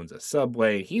 He owns a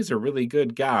Subway. He's a really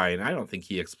good guy, and I don't think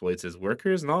he exploits his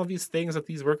workers. And all these things that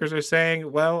these workers are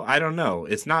saying, well, I don't know.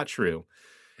 It's not true.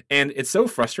 And it's so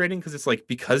frustrating because it's like,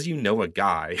 because you know a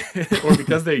guy or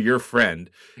because they're your friend,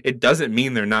 it doesn't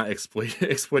mean they're not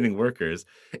exploiting workers.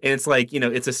 And it's like,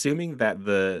 it's assuming that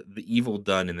the evil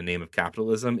done in the name of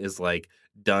capitalism is like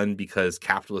done because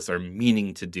capitalists are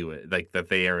meaning to do it, like that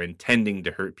they are intending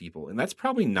to hurt people. And that's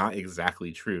probably not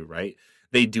exactly true, right?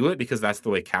 They do it because that's the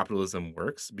way capitalism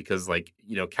works, because like,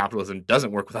 capitalism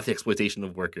doesn't work without the exploitation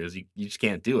of workers. You just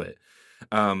can't do it.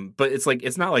 But it's like,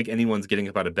 it's not like anyone's getting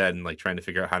up out of bed and like trying to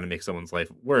figure out how to make someone's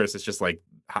life worse. It's just like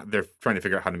they're trying to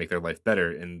figure out how to make their life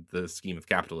better in the scheme of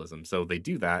capitalism. So they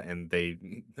do that, and they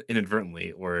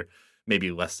inadvertently, or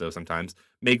maybe less so sometimes,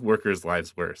 make workers'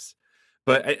 lives worse.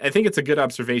 But I think it's a good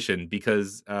observation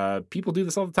because people do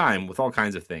this all the time with all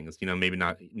kinds of things. Maybe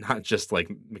not just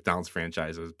like McDonald's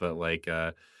franchises, but like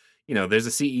there's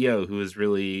a CEO who is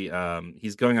really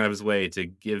he's going out of his way to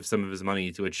give some of his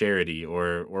money to a charity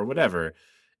or whatever.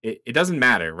 It doesn't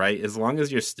matter, right? As long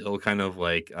as you're still kind of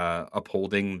like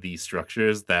upholding the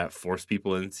structures that force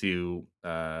people into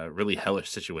really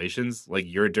hellish situations, like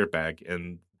you're a dirtbag,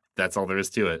 and that's all there is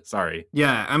to it. Sorry.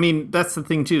 Yeah, I mean, that's the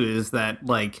thing too, is that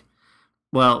like,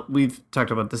 well, we've talked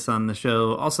about this on the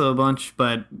show also a bunch,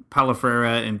 but Paulo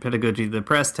Freire in Pedagogy of the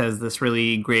Oppressed has this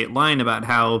really great line about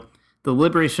how the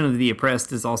liberation of the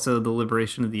oppressed is also the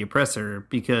liberation of the oppressor,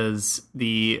 because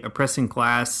the oppressing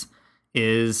class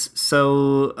is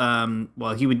so,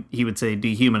 he would say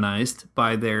dehumanized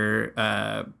by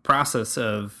their process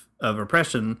of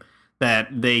oppression that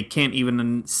they can't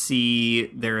even see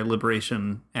their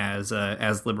liberation as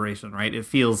liberation, right? It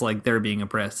feels like they're being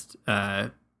oppressed,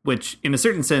 which in a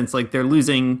certain sense, like they're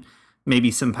losing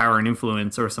maybe some power and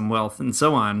influence or some wealth and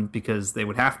so on, because they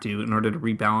would have to in order to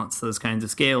rebalance those kinds of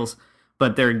scales.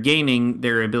 But they're gaining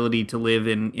their ability to live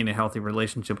in a healthy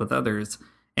relationship with others.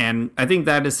 And I think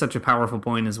that is such a powerful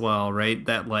point as well, right?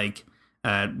 That like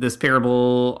this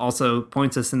parable also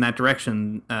points us in that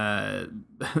direction.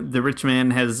 The rich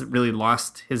man has really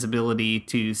lost his ability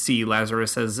to see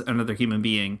Lazarus as another human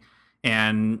being.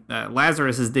 And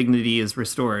Lazarus's dignity is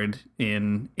restored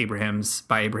by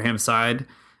Abraham's side.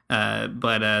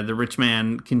 But the rich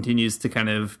man continues to kind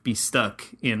of be stuck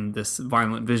in this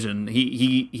violent vision.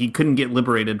 He couldn't get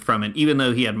liberated from it, even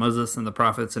though he had Moses and the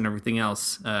prophets and everything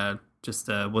else. Just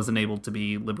wasn't able to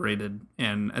be liberated.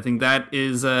 And I think that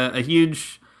is a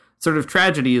huge sort of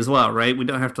tragedy as well, right? We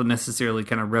don't have to necessarily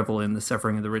kind of revel in the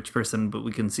suffering of the rich person, but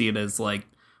we can see it as like,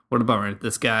 what a bummer.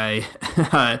 This guy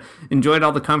enjoyed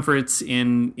all the comforts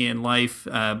in life,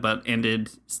 but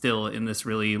ended still in this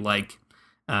really like,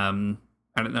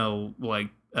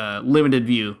 limited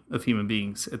view of human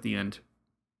beings at the end.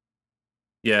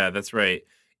 Yeah, that's right.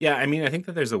 Yeah, I mean, I think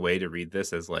that there's a way to read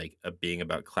this as like a being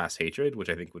about class hatred, which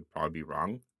I think would probably be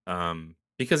wrong,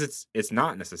 because it's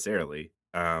not necessarily.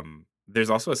 There's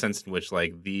also a sense in which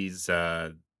like these,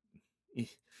 like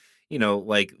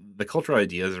the cultural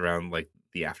ideas around like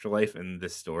the afterlife in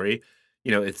this story,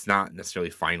 it's not necessarily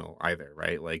final either,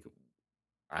 right? Like,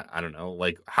 I don't know,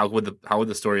 like how would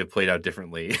the story have played out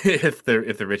differently if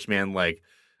the rich man like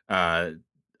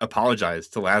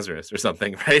apologized to Lazarus or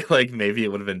something, right? Like maybe it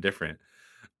would have been different.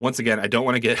 Once again, I don't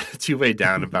want to get too weighed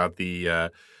down about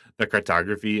the a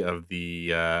cartography of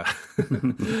the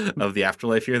of the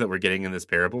afterlife here that we're getting in this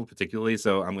parable, particularly.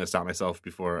 So I'm going to stop myself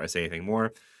before I say anything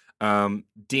more.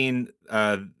 Dean,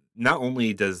 not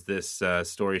only does this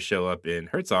story show up in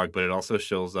Herzog, but it also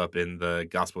shows up in the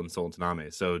Gospel in Soul and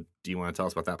Taname. So do you want to tell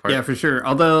us about that part? Yeah, for sure.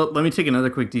 Although, let me take another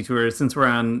quick detour. Since we're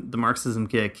on the Marxism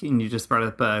kick, and you just brought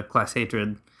up class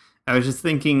hatred, I was just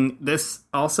thinking this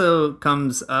also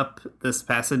comes up, this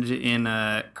passage in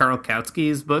Karl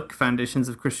Kautsky's book, Foundations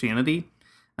of Christianity.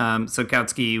 So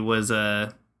Kautsky was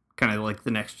kind of like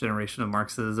the next generation of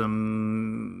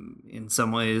Marxism in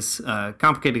some ways.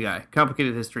 Complicated guy,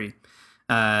 complicated history.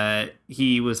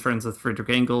 He was friends with Friedrich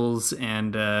Engels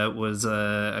and was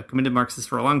a committed Marxist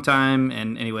for a long time.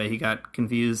 And anyway, he got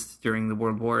confused during the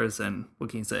World Wars, and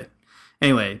what can you say?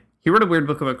 Anyway, he wrote a weird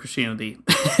book about Christianity,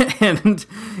 and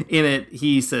in it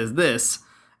he says this.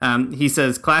 He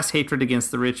says, class hatred against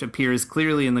the rich appears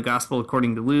clearly in the Gospel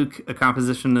according to Luke, a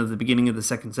composition of the beginning of the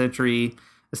 2nd century,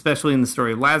 especially in the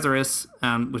story of Lazarus,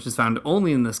 which is found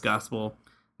only in this Gospel.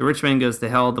 The rich man goes to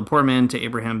hell, the poor man to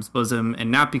Abraham's bosom, and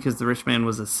not because the rich man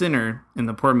was a sinner and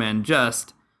the poor man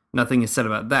just. Nothing is said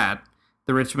about that.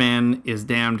 The rich man is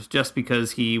damned just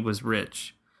because he was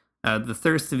rich. The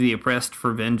thirst of the oppressed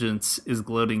for vengeance is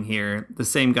gloating here. The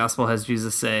same gospel has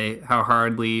Jesus say, "How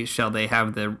hardly shall they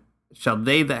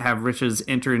that have riches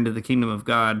enter into the kingdom of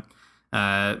God?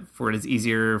 For it is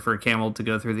easier for a camel to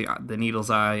go through the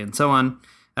needle's eye," and so on.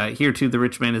 Here too, the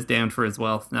rich man is damned for his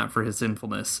wealth, not for his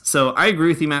sinfulness. So I agree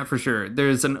with you, Matt, for sure.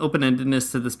 There's an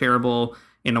open-endedness to this parable.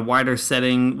 In a wider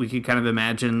setting, we could kind of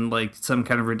imagine like some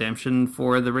kind of redemption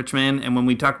for the rich man. And when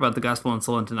we talk about the Gospel in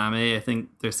Soul and Taname, I think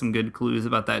there's some good clues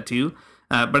about that too.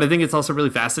 But I think it's also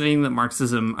really fascinating that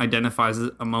Marxism identifies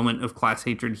a moment of class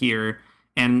hatred here.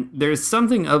 And there's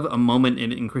something of a moment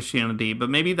in Christianity, but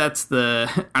maybe that's I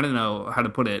don't know how to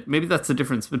put it. Maybe that's the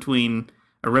difference between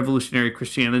a revolutionary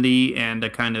Christianity and a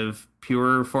kind of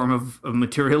pure form of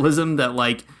materialism that,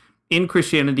 like, in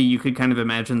Christianity, you could kind of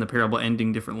imagine the parable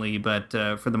ending differently, but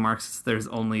for the Marxists, there's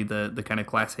only the kind of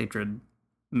class hatred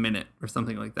minute or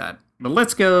something like that. But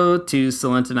let's go to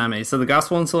Soul and Taname. So the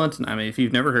Gospel in Soul and Taname, if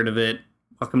you've never heard of it,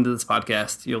 welcome to this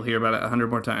podcast. You'll hear about it 100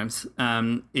 more times.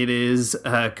 It is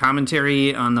a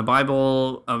commentary on the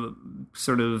Bible, a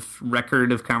sort of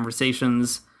record of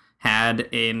conversations had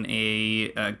in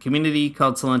a community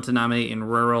called Soul and Taname in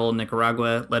rural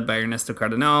Nicaragua, led by Ernesto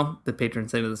Cardenal, the patron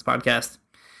saint of this podcast.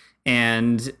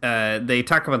 And they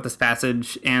talk about this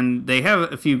passage, and they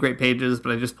have a few great pages,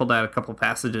 but I just pulled out a couple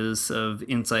passages of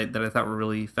insight that I thought were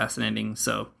really fascinating.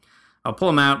 So I'll pull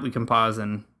them out. We can pause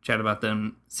and chat about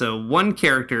them. So one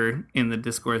character in the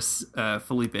discourse,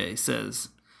 Felipe, says,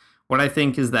 "What I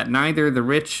think is that neither the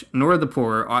rich nor the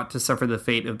poor ought to suffer the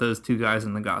fate of those two guys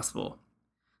in the gospel.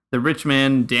 The rich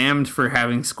man damned for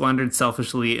having squandered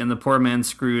selfishly, and the poor man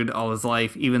screwed all his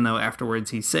life, even though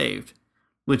afterwards he's saved.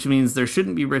 Which means there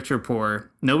shouldn't be rich or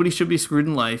poor. Nobody should be screwed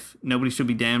in life. Nobody should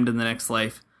be damned in the next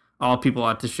life. All people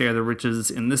ought to share the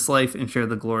riches in this life and share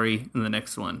the glory in the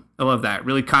next one." I love that.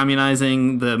 Really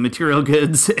communizing the material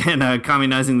goods and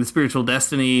communizing the spiritual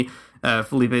destiny.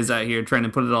 Felipe's out here trying to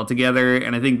put it all together,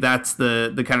 and I think that's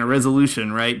the kind of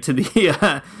resolution, right, to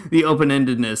the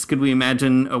open-endedness. Could we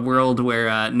imagine a world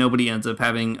where nobody ends up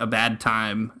having a bad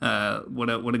time? What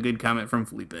a good comment from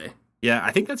Felipe. Yeah,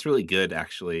 I think that's really good,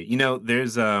 actually. You know,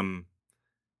 there's an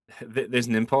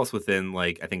impulse within,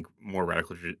 like, I think more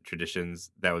radical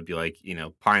traditions that would be like, you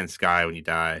know, pie in the sky when you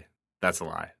die. That's a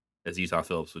lie, as Utah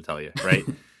Phillips would tell you, right?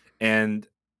 And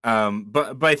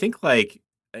but I think, like,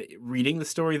 reading the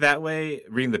story that way,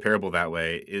 reading the parable that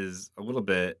way, is a little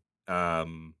bit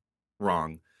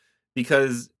wrong,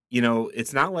 because, you know,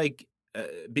 it's not like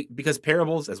because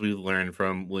parables, as we learned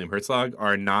from William Herzog,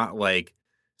 are not like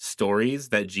stories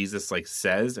that Jesus like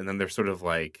says and then they're sort of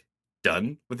like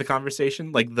done with the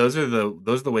conversation. Like those are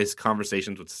the ways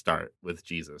conversations would start with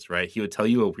Jesus, right? He would tell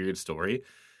you a weird story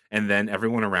and then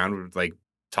everyone around would like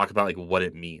talk about like what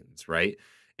it means, right?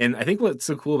 And I think what's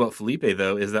so cool about Felipe,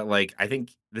 though, is that, like, I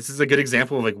think this is a good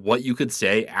example of, like, what you could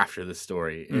say after the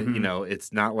story. Mm-hmm. You know,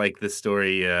 it's not like this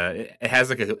story, it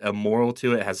has, like, a moral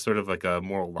to it. It has sort of, like, a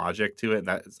moral logic to it.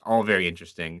 That's all very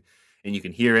interesting. And you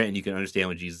can hear it and you can understand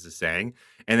what Jesus is saying.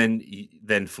 And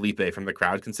then Felipe from the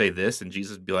crowd can say this and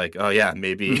Jesus would be like, oh, yeah,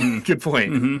 maybe. Mm-hmm. Good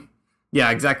point. Mm-hmm. Yeah,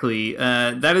 exactly.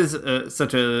 That is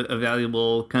such a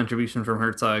valuable contribution from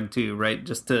Herzog, too, right?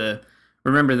 Just to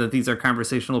remember that these are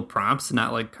conversational prompts,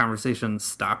 not like conversation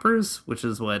stoppers, which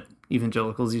is what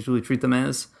evangelicals usually treat them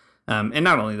as. And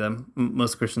not only them,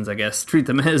 most Christians, I guess, treat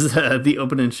them as the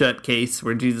open and shut case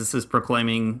where Jesus is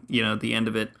proclaiming, you know, the end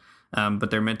of it. But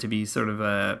they're meant to be sort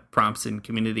of prompts in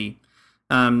community.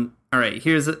 All right,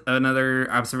 here's another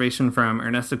observation from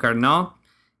Ernesto Cardinal.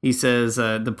 He says,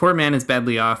 the poor man is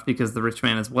badly off because the rich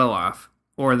man is well off,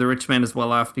 or the rich man is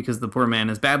well off because the poor man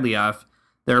is badly off.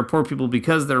 There are poor people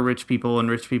because there are rich people, and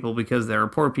rich people because there are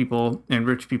poor people, and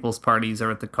rich people's parties are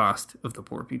at the cost of the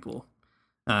poor people.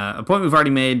 A point we've already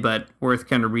made, but worth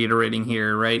kind of reiterating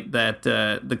here, right? That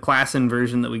the class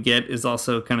inversion that we get is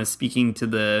also kind of speaking to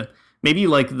the maybe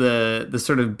like the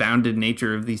sort of bounded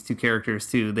nature of these two characters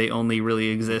too. They only really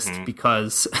exist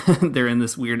because they're in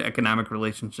this weird economic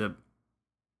relationship.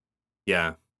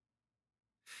 Yeah.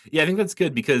 Yeah, I think that's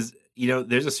good because,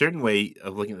 there's a certain way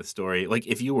of looking at the story. Like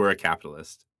if you were a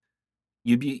capitalist,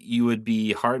 you would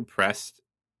be hard pressed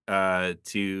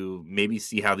to maybe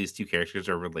see how these two characters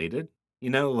are related.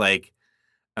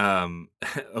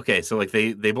 Okay, so like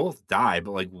they both die,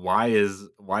 but like why is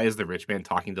the rich man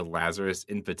talking to Lazarus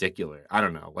in particular? I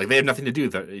don't know. Like they have nothing to do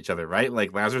with each other, right?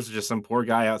 Like Lazarus is just some poor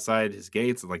guy outside his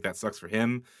gates, and like that sucks for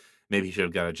him. Maybe he should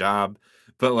have got a job.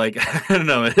 But like I don't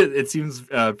know. It seems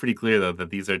pretty clear though that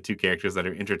these are two characters that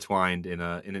are intertwined in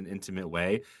an intimate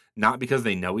way, not because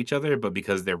they know each other, but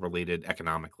because they're related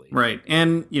economically. Right,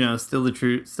 and still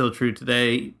true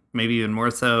today. Maybe even more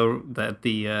so that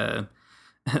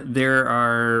there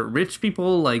are rich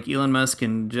people like Elon Musk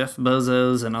and Jeff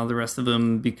Bezos and all the rest of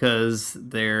them because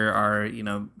there are,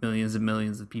 millions and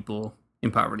millions of people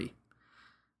in poverty.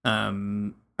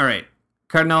 All right.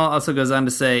 Cardinal also goes on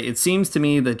to say, it seems to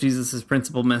me that Jesus'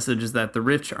 principal message is that the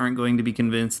rich aren't going to be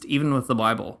convinced even with the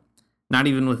Bible, not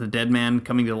even with a dead man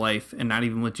coming to life, and not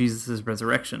even with Jesus'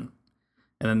 resurrection.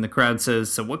 And then the crowd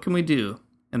says, so what can we do?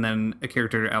 And then a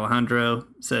character, Alejandro,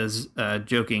 says,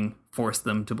 joking, force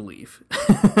them to believe.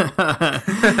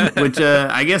 Which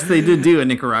I guess they did do in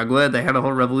Nicaragua. They had a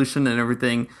whole revolution and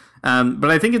everything.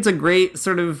 But I think it's a great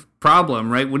sort of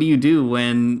problem, right? What do you do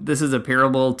when this is a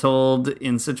parable told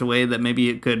in such a way that maybe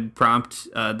it could prompt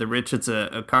the rich? It's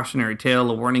a cautionary tale,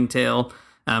 a warning tale.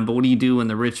 But what do you do when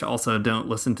the rich also don't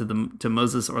listen to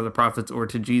Moses or the prophets or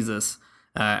to Jesus?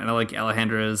 And I like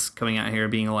Alejandro's coming out here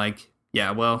being like,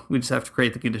 yeah, well, we just have to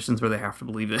create the conditions where they have to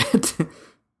believe it.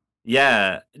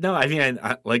 Yeah. No, I mean,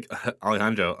 I like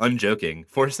Alejandro, unjoking,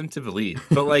 force them to believe.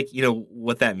 But like,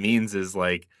 what that means is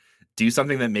like, do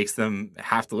something that makes them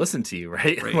have to listen to you,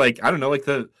 right? Like, I don't know, like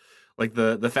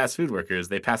the fast food workers,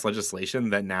 they pass legislation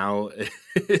that now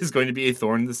is going to be a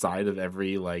thorn in the side of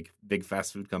every like big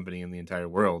fast food company in the entire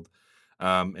world.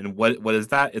 And what is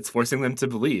that? It's forcing them to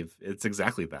believe. It's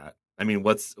exactly that. I mean,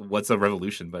 what's a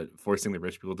revolution but forcing the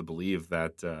rich people to believe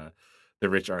that the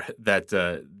rich aren't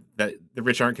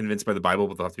convinced by the Bible,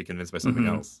 but they'll have to be convinced by something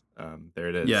else. There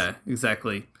it is. Yeah,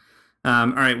 exactly. All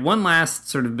right, one last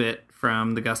sort of bit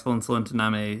from the Gospel in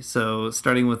Solentiname. So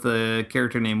starting with a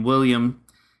character named William,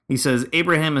 he says,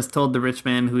 Abraham has told the rich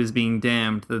man who is being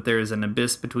damned that there is an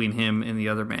abyss between him and the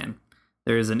other man.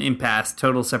 There is an impasse,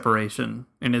 total separation,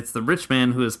 and it's the rich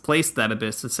man who has placed that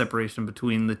abyss of separation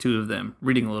between the two of them.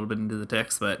 Reading a little bit into the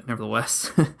text, but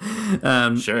nevertheless.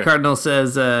 Sure. Cardinal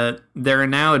says, there are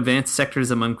now advanced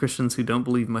sectors among Christians who don't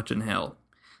believe much in hell.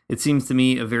 It seems to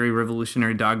me a very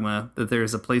revolutionary dogma that there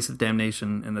is a place of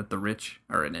damnation and that the rich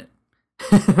are in it.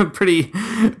 pretty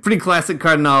classic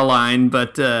Cardinal line,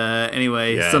 but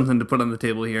anyway, something to put on the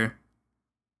table here.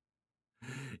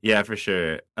 Yeah, for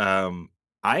sure. I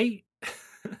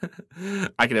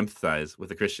can empathize with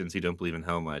the Christians who don't believe in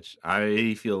hell much.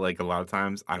 I feel like a lot of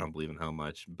times I don't believe in hell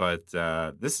much, but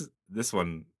this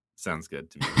one sounds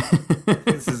good to me.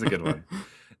 This is a good one.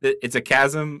 It's a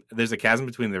chasm. There's a chasm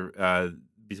between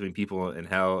people and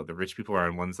hell. The rich people are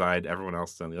on one side, everyone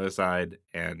else is on the other side,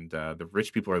 and the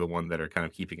rich people are the one that are kind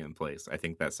of keeping it in place. I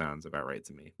think that sounds about right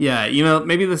to me. Yeah,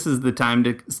 maybe this is the time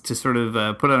to sort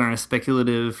of put on our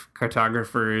speculative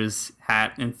cartographer's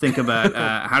hat and think about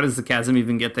how does the chasm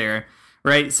even get there,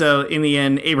 right? So in the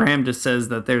end, Abraham just says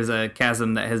that there's a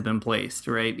chasm that has been placed,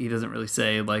 right? He doesn't really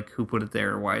say like who put it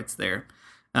there or why it's there.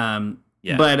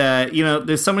 Yeah. But,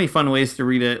 there's so many fun ways to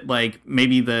read it. Like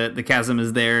maybe the chasm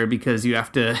is there because you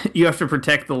have to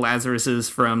protect the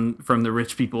Lazaruses from the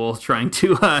rich people trying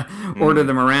to order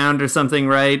them around or something,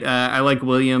 right? I like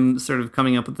William sort of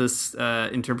coming up with this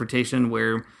interpretation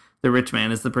where the rich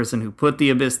man is the person who put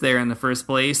the abyss there in the first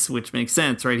place, which makes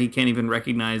sense, right? He can't even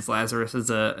recognize Lazarus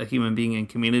as a human being in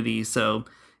community. So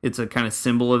it's a kind of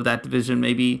symbol of that division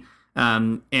maybe.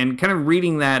 And kind of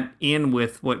reading that in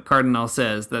with what Cardinal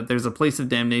says, that there's a place of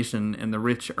damnation and the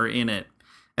rich are in it.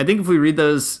 I think if we read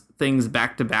those things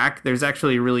back to back, there's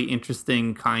actually a really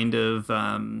interesting kind of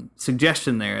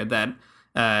suggestion there that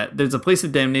there's a place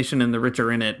of damnation and the rich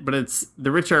are in it, but it's the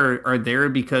rich are there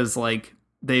because like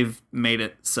they've made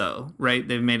it so, right?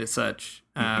 They've made it such.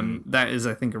 That is,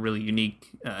 I think, a really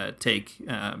unique take,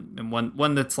 and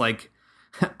one that's like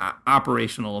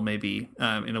operational, maybe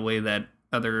in a way that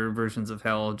other versions of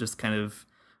hell just kind of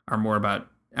are more about,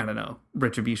 I don't know,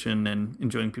 retribution and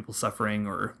enjoying people's suffering,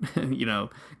 or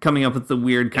coming up with the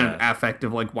weird kind of affect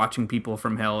of like watching people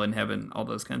from hell and heaven, all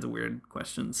those kinds of weird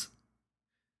questions.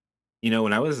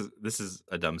 This is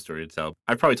a dumb story to tell.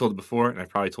 I've probably told it before, and I've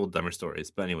probably told dumber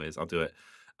stories, but anyways, I'll do it.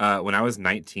 When I was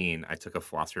 19, I took a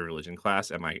philosophy of religion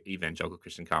class at my evangelical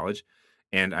Christian college,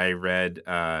 and I read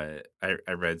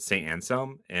Saint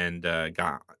Anselm, and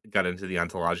got into the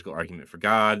ontological argument for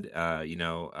God.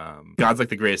 God's like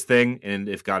the greatest thing, and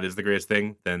if God is the greatest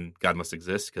thing, then God must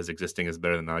exist, because existing is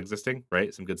better than not existing,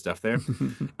 right? Some good stuff there.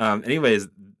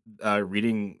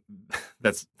 Reading,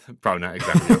 that's probably not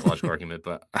exactly the ontological argument,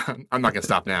 but I'm not gonna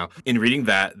stop now. In reading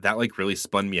that like really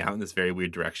spun me out in this very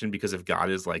weird direction, because if God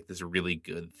is like this really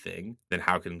good thing, then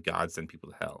how can God send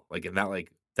people to hell? Like, and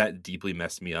that deeply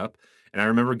messed me up. And I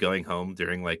remember going home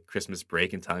during like Christmas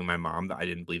break and telling my mom that I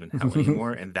didn't believe in hell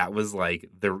anymore. And that was like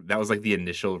the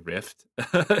initial rift.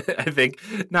 I think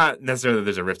not necessarily that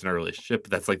there's a rift in our relationship,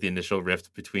 but that's like the initial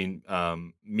rift between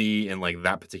me and like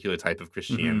that particular type of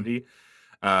Christianity.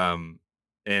 Whatever,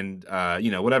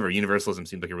 universalism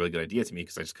seemed like a really good idea to me,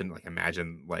 because I just couldn't like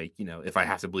imagine like, if I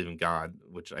have to believe in God,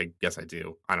 which I guess I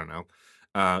do, I don't know,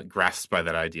 grasped by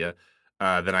that idea.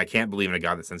 Then I can't believe in a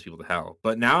God that sends people to hell.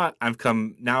 But now that I'm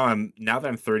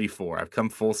 34, I've come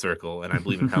full circle, and I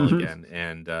believe in hell again,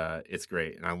 and it's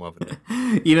great, and I'm loving it.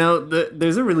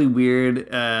 There's a really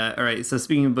weird. All right, so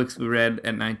speaking of books we read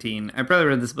at 19, I probably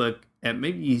read this book at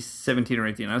maybe 17 or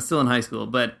 18. I was still in high school,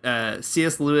 but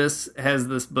C.S. Lewis has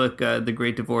this book, The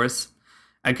Great Divorce.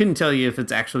 I couldn't tell you if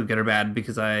it's actually good or bad,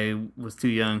 because I was too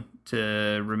young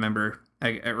to remember.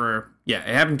 It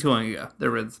happened too long ago that I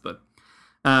read this book.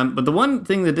 But the one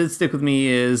thing that did stick with me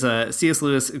is C.S.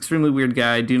 Lewis, extremely weird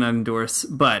guy, do not endorse,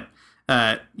 but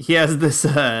he has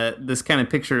this kind of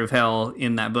picture of hell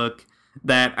in that book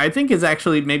that I think is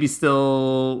actually maybe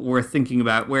still worth thinking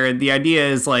about, where the idea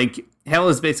is like hell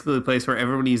is basically a place where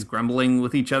everybody's grumbling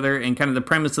with each other, and kind of the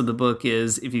premise of the book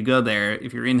is if you go there,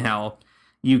 if you're in hell,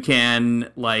 you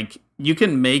can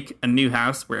make a new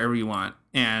house wherever you want.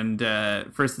 And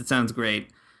first it sounds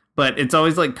great, but it's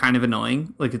always like kind of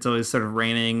annoying. Like it's always sort of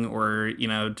raining, or,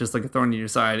 just like a thorn in your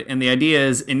side. And the idea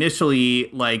is initially,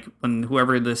 like when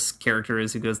whoever this character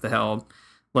is who goes to hell,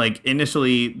 like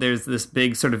initially there's this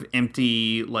big sort of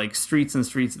empty, like streets and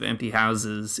streets of empty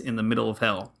houses in the middle of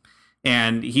hell.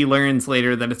 And he learns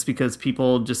later that it's because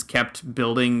people just kept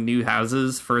building new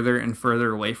houses further and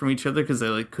further away from each other, because they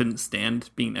like couldn't stand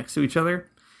being next to each other.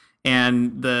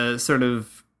 And the sort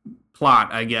of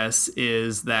plot, I guess,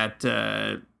 is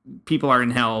that people are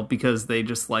in hell because they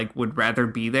just like would rather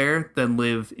be there than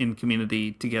live in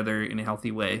community together in a healthy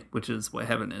way, which is what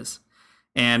heaven is.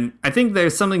 And I think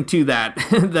there's something to that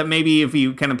that maybe if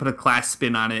you kind of put a class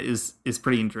spin on it is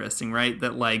pretty interesting, right?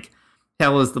 That like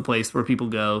hell is the place where people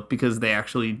go because they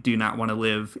actually do not want to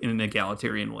live in an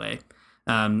egalitarian way.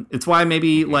 It's why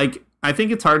maybe like I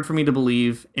think it's hard for me to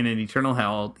believe in an eternal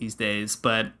hell these days,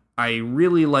 but I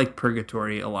really like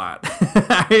purgatory a lot.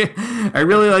 I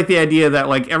really like the idea that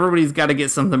like everybody's got to get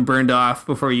something burned off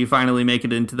before you finally make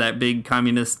it into that big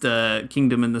communist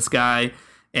kingdom in the sky.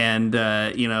 And,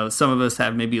 some of us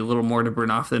have maybe a little more to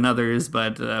burn off than others,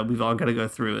 but we've all got to go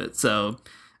through it. So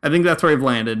I think that's where I've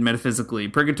landed metaphysically.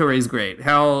 Purgatory is great.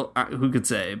 Hell, who could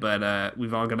say? But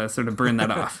we've all got to sort of burn that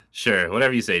off. Sure,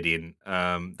 whatever you say, Dean.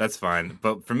 That's fine.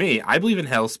 But for me, I believe in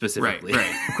hell specifically.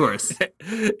 Right, of course.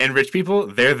 And rich people,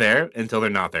 they're there until they're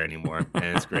not there anymore,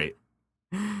 and it's great.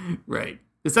 Right.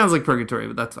 It sounds like purgatory,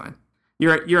 but that's fine.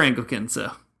 You're Anglican,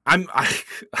 so I'm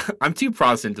too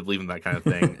Protestant to believe in that kind of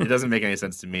thing. It doesn't make any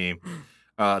sense to me.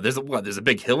 There's a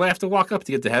big hill I have to walk up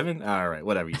to get to heaven? All right,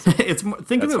 whatever you say.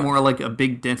 Think of it more like a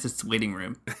big dentist's waiting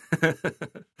room.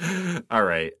 All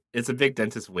right. It's a big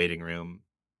dentist's waiting room.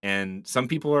 And some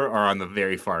people are on the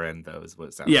very far end, though, is what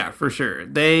it sounds like. Yeah, for sure.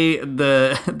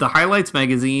 The highlights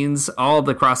magazines, all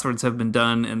the crosswords have been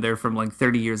done, and they're from like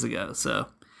 30 years ago, so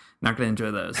not going to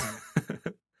enjoy those.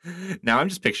 Now I'm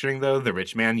just picturing, though, the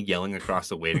rich man yelling across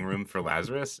the waiting room for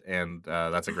Lazarus, and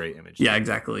that's a great image. Yeah,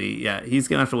 exactly. Yeah, he's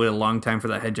going to have to wait a long time for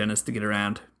that hygienist to get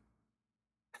around.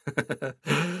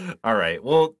 All right.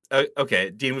 Well,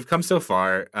 okay, Dean, we've come so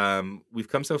far.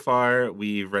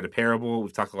 We've read a parable.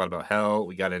 We've talked a lot about hell.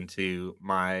 We got into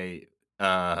my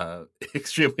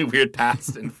extremely weird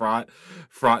past and fraught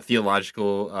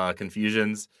theological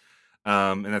confusions.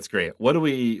 And that's great. What do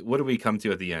we come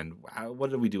to at the end? What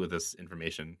do we do with this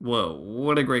information? Whoa,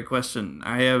 what a great question.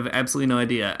 I have absolutely no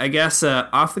idea. I guess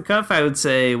off the cuff, I would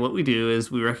say what we do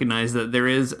is we recognize that there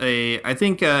is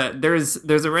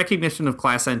there's a recognition of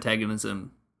class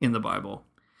antagonism in the Bible,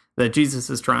 that Jesus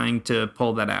is trying to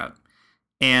pull that out.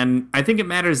 And I think it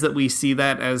matters that we see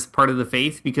that as part of the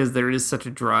faith, because there is such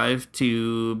a drive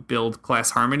to build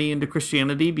class harmony into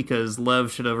Christianity, because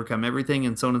love should overcome everything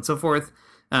and so on and so forth.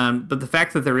 But the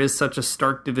fact that there is such a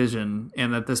stark division,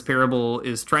 and that this parable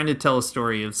is trying to tell a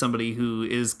story of somebody who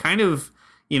is kind of,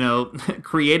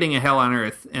 creating a hell on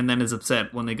earth and then is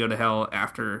upset when they go to hell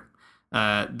after,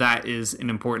 that is an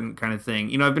important kind of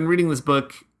thing. I've been reading this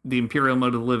book, The Imperial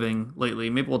Mode of Living, lately.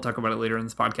 Maybe we'll talk about it later in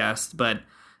this podcast, but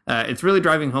it's really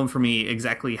driving home for me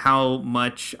exactly how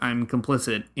much I'm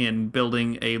complicit in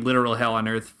building a literal hell on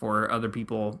earth for other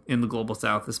people in the global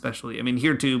south, especially. I mean,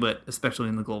 here too, but especially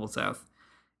in the global south.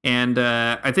 And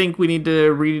I think we need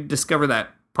to rediscover that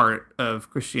part of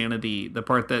Christianity, the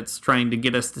part that's trying to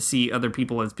get us to see other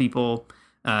people as people,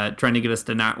 trying to get us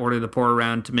to not order the poor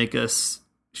around to make us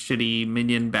shitty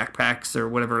minion backpacks or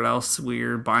whatever else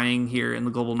we're buying here in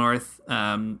the global north.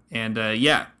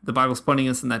 The Bible's pointing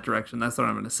us in that direction. That's what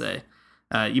I'm going to say.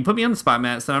 You put me on the spot,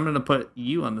 Matt, so I'm going to put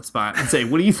you on the spot and say,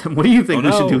 what do you think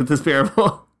we should do with this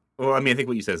parable? Well, I mean, I think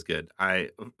what you said is good. I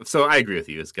agree with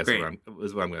you. Is what I'm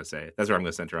going to say. That's where I'm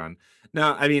going to center on.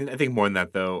 No, I mean, I think more than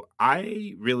that, though.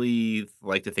 I really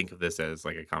like to think of this as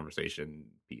like a conversation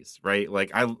piece, right?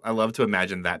 Like, I love to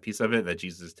imagine that piece of it, that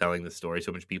Jesus is telling the story to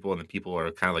a bunch of people, and then people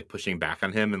are kind of like pushing back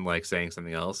on him and like saying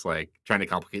something else, like trying to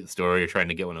complicate the story or trying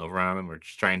to get one over on him, or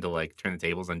just trying to like turn the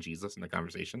tables on Jesus in the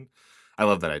conversation. I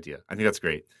love that idea. I think that's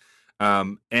great.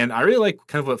 And I really like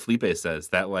kind of what Felipe says,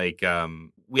 that like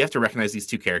we have to recognize these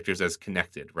two characters as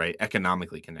connected, right?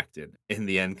 Economically connected. In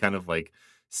the end, kind of like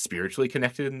spiritually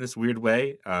connected in this weird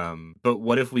way. But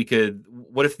what if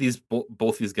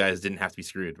both these guys didn't have to be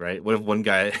screwed, right? What if one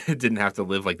guy didn't have to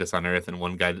live like this on earth and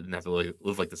one guy didn't have to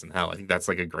live like this in hell? I think that's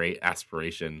like a great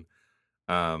aspiration.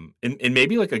 And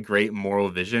maybe like a great moral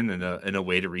vision and a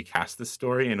way to recast this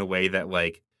story in a way that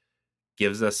like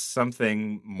gives us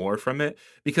something more from it,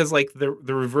 because like the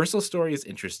reversal story is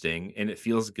interesting and it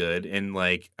feels good, and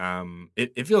like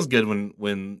it feels good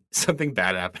when something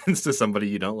bad happens to somebody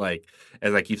you don't like,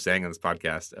 as I keep saying on this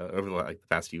podcast over the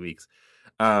past few weeks.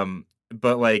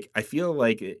 But like I feel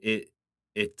like it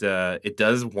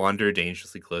does wander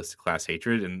dangerously close to class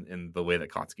hatred in the way that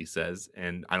Kotsky says,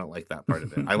 and I don't like that part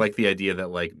of it. I like the idea that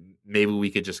like maybe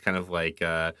we could just kind of like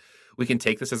we can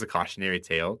take this as a cautionary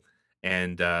tale.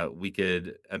 And we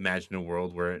could imagine a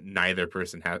world where neither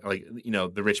person has, like,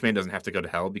 the rich man doesn't have to go to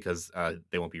hell because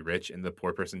they won't be rich, and the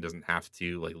poor person doesn't have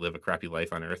to like live a crappy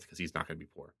life on earth because he's not going to be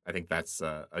poor. I think that's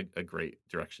a great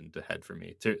direction to head for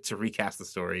me, to recast the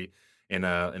story in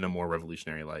a more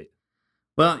revolutionary light.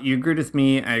 Well, you agreed with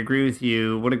me. I agree with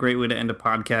you. What a great way to end a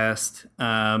podcast.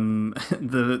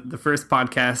 The first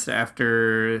podcast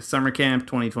after summer camp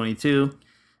 2022.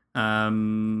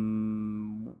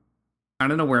 I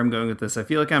don't know where I'm going with this. I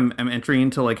feel like I'm entering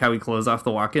into like how we close off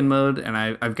the walk-in mode, and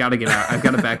I've got to get out. I've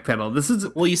got to backpedal. This is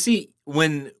well, you see,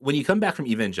 when you come back from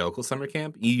evangelical summer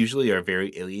camp, you usually are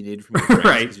very alienated from your friends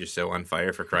right, because you're so on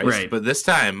fire for Christ. Right. But this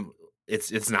time,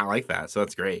 it's not like that. So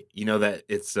that's great. You know that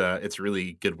it's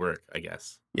really good work, I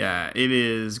guess. Yeah, it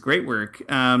is great work.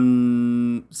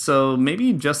 So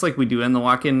maybe just like we do in the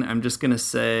walk-in, I'm just gonna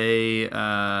say.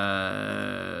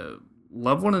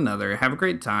 Love one another. Have a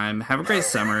great time. Have a great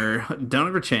summer. Don't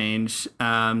ever change.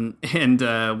 And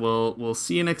we'll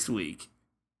see you next week.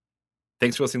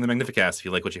 Thanks for listening to the Magnificast. If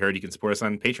you like what you heard, you can support us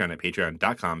on Patreon at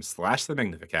patreon.com/the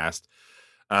Magnificast.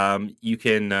 You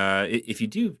can, if you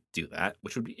do that,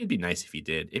 which it'd be nice if you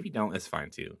did. If you don't, it's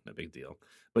fine too. No big deal.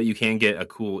 But you can get a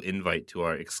cool invite to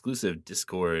our exclusive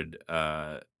Discord,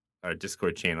 our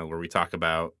Discord channel, where we talk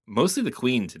about mostly the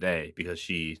Queen today because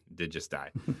she did just die,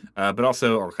 but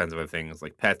also all kinds of other things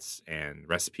like pets and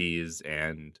recipes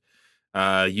and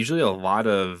usually a lot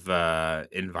of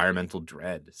environmental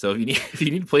dread. So if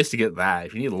you need a place to get that,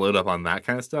 if you need to load up on that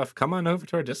kind of stuff, come on over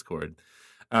to our Discord.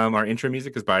 Our intro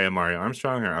music is by Amari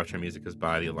Armstrong. Our outro music is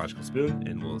by The Illogical Spoon,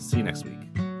 and we'll see you next week.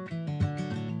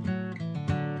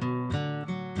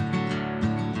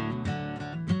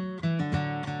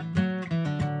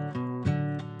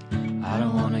 I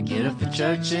don't wanna get up for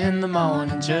church in the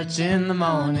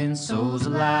morning, souls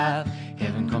alive.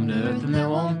 Heaven come to earth and there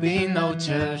won't be no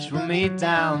church. We'll meet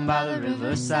down by the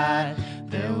riverside.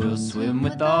 There we'll swim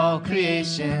with all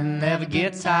creation. Never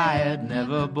get tired,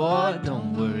 never bored.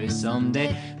 Don't worry,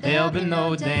 someday there'll be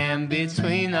no dam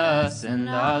between us and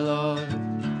our Lord.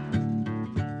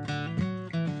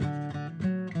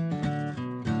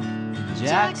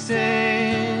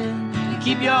 Jackson, you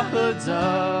keep your hoods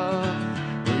up.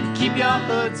 Well, you keep your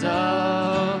hoods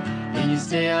up and you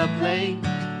stay up late.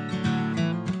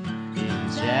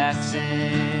 In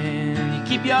Jackson, you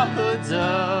keep your hoods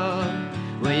up.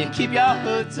 Well, you keep your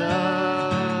hoods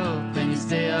up and you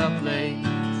stay up late.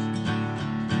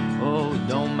 Oh,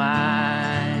 don't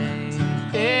mind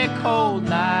a cold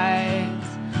night,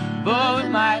 but we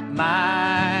might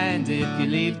mind if you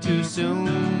leave too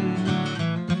soon.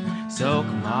 So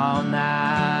come on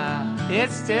now,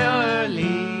 it's still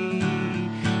early.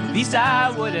 At least I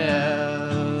would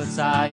else.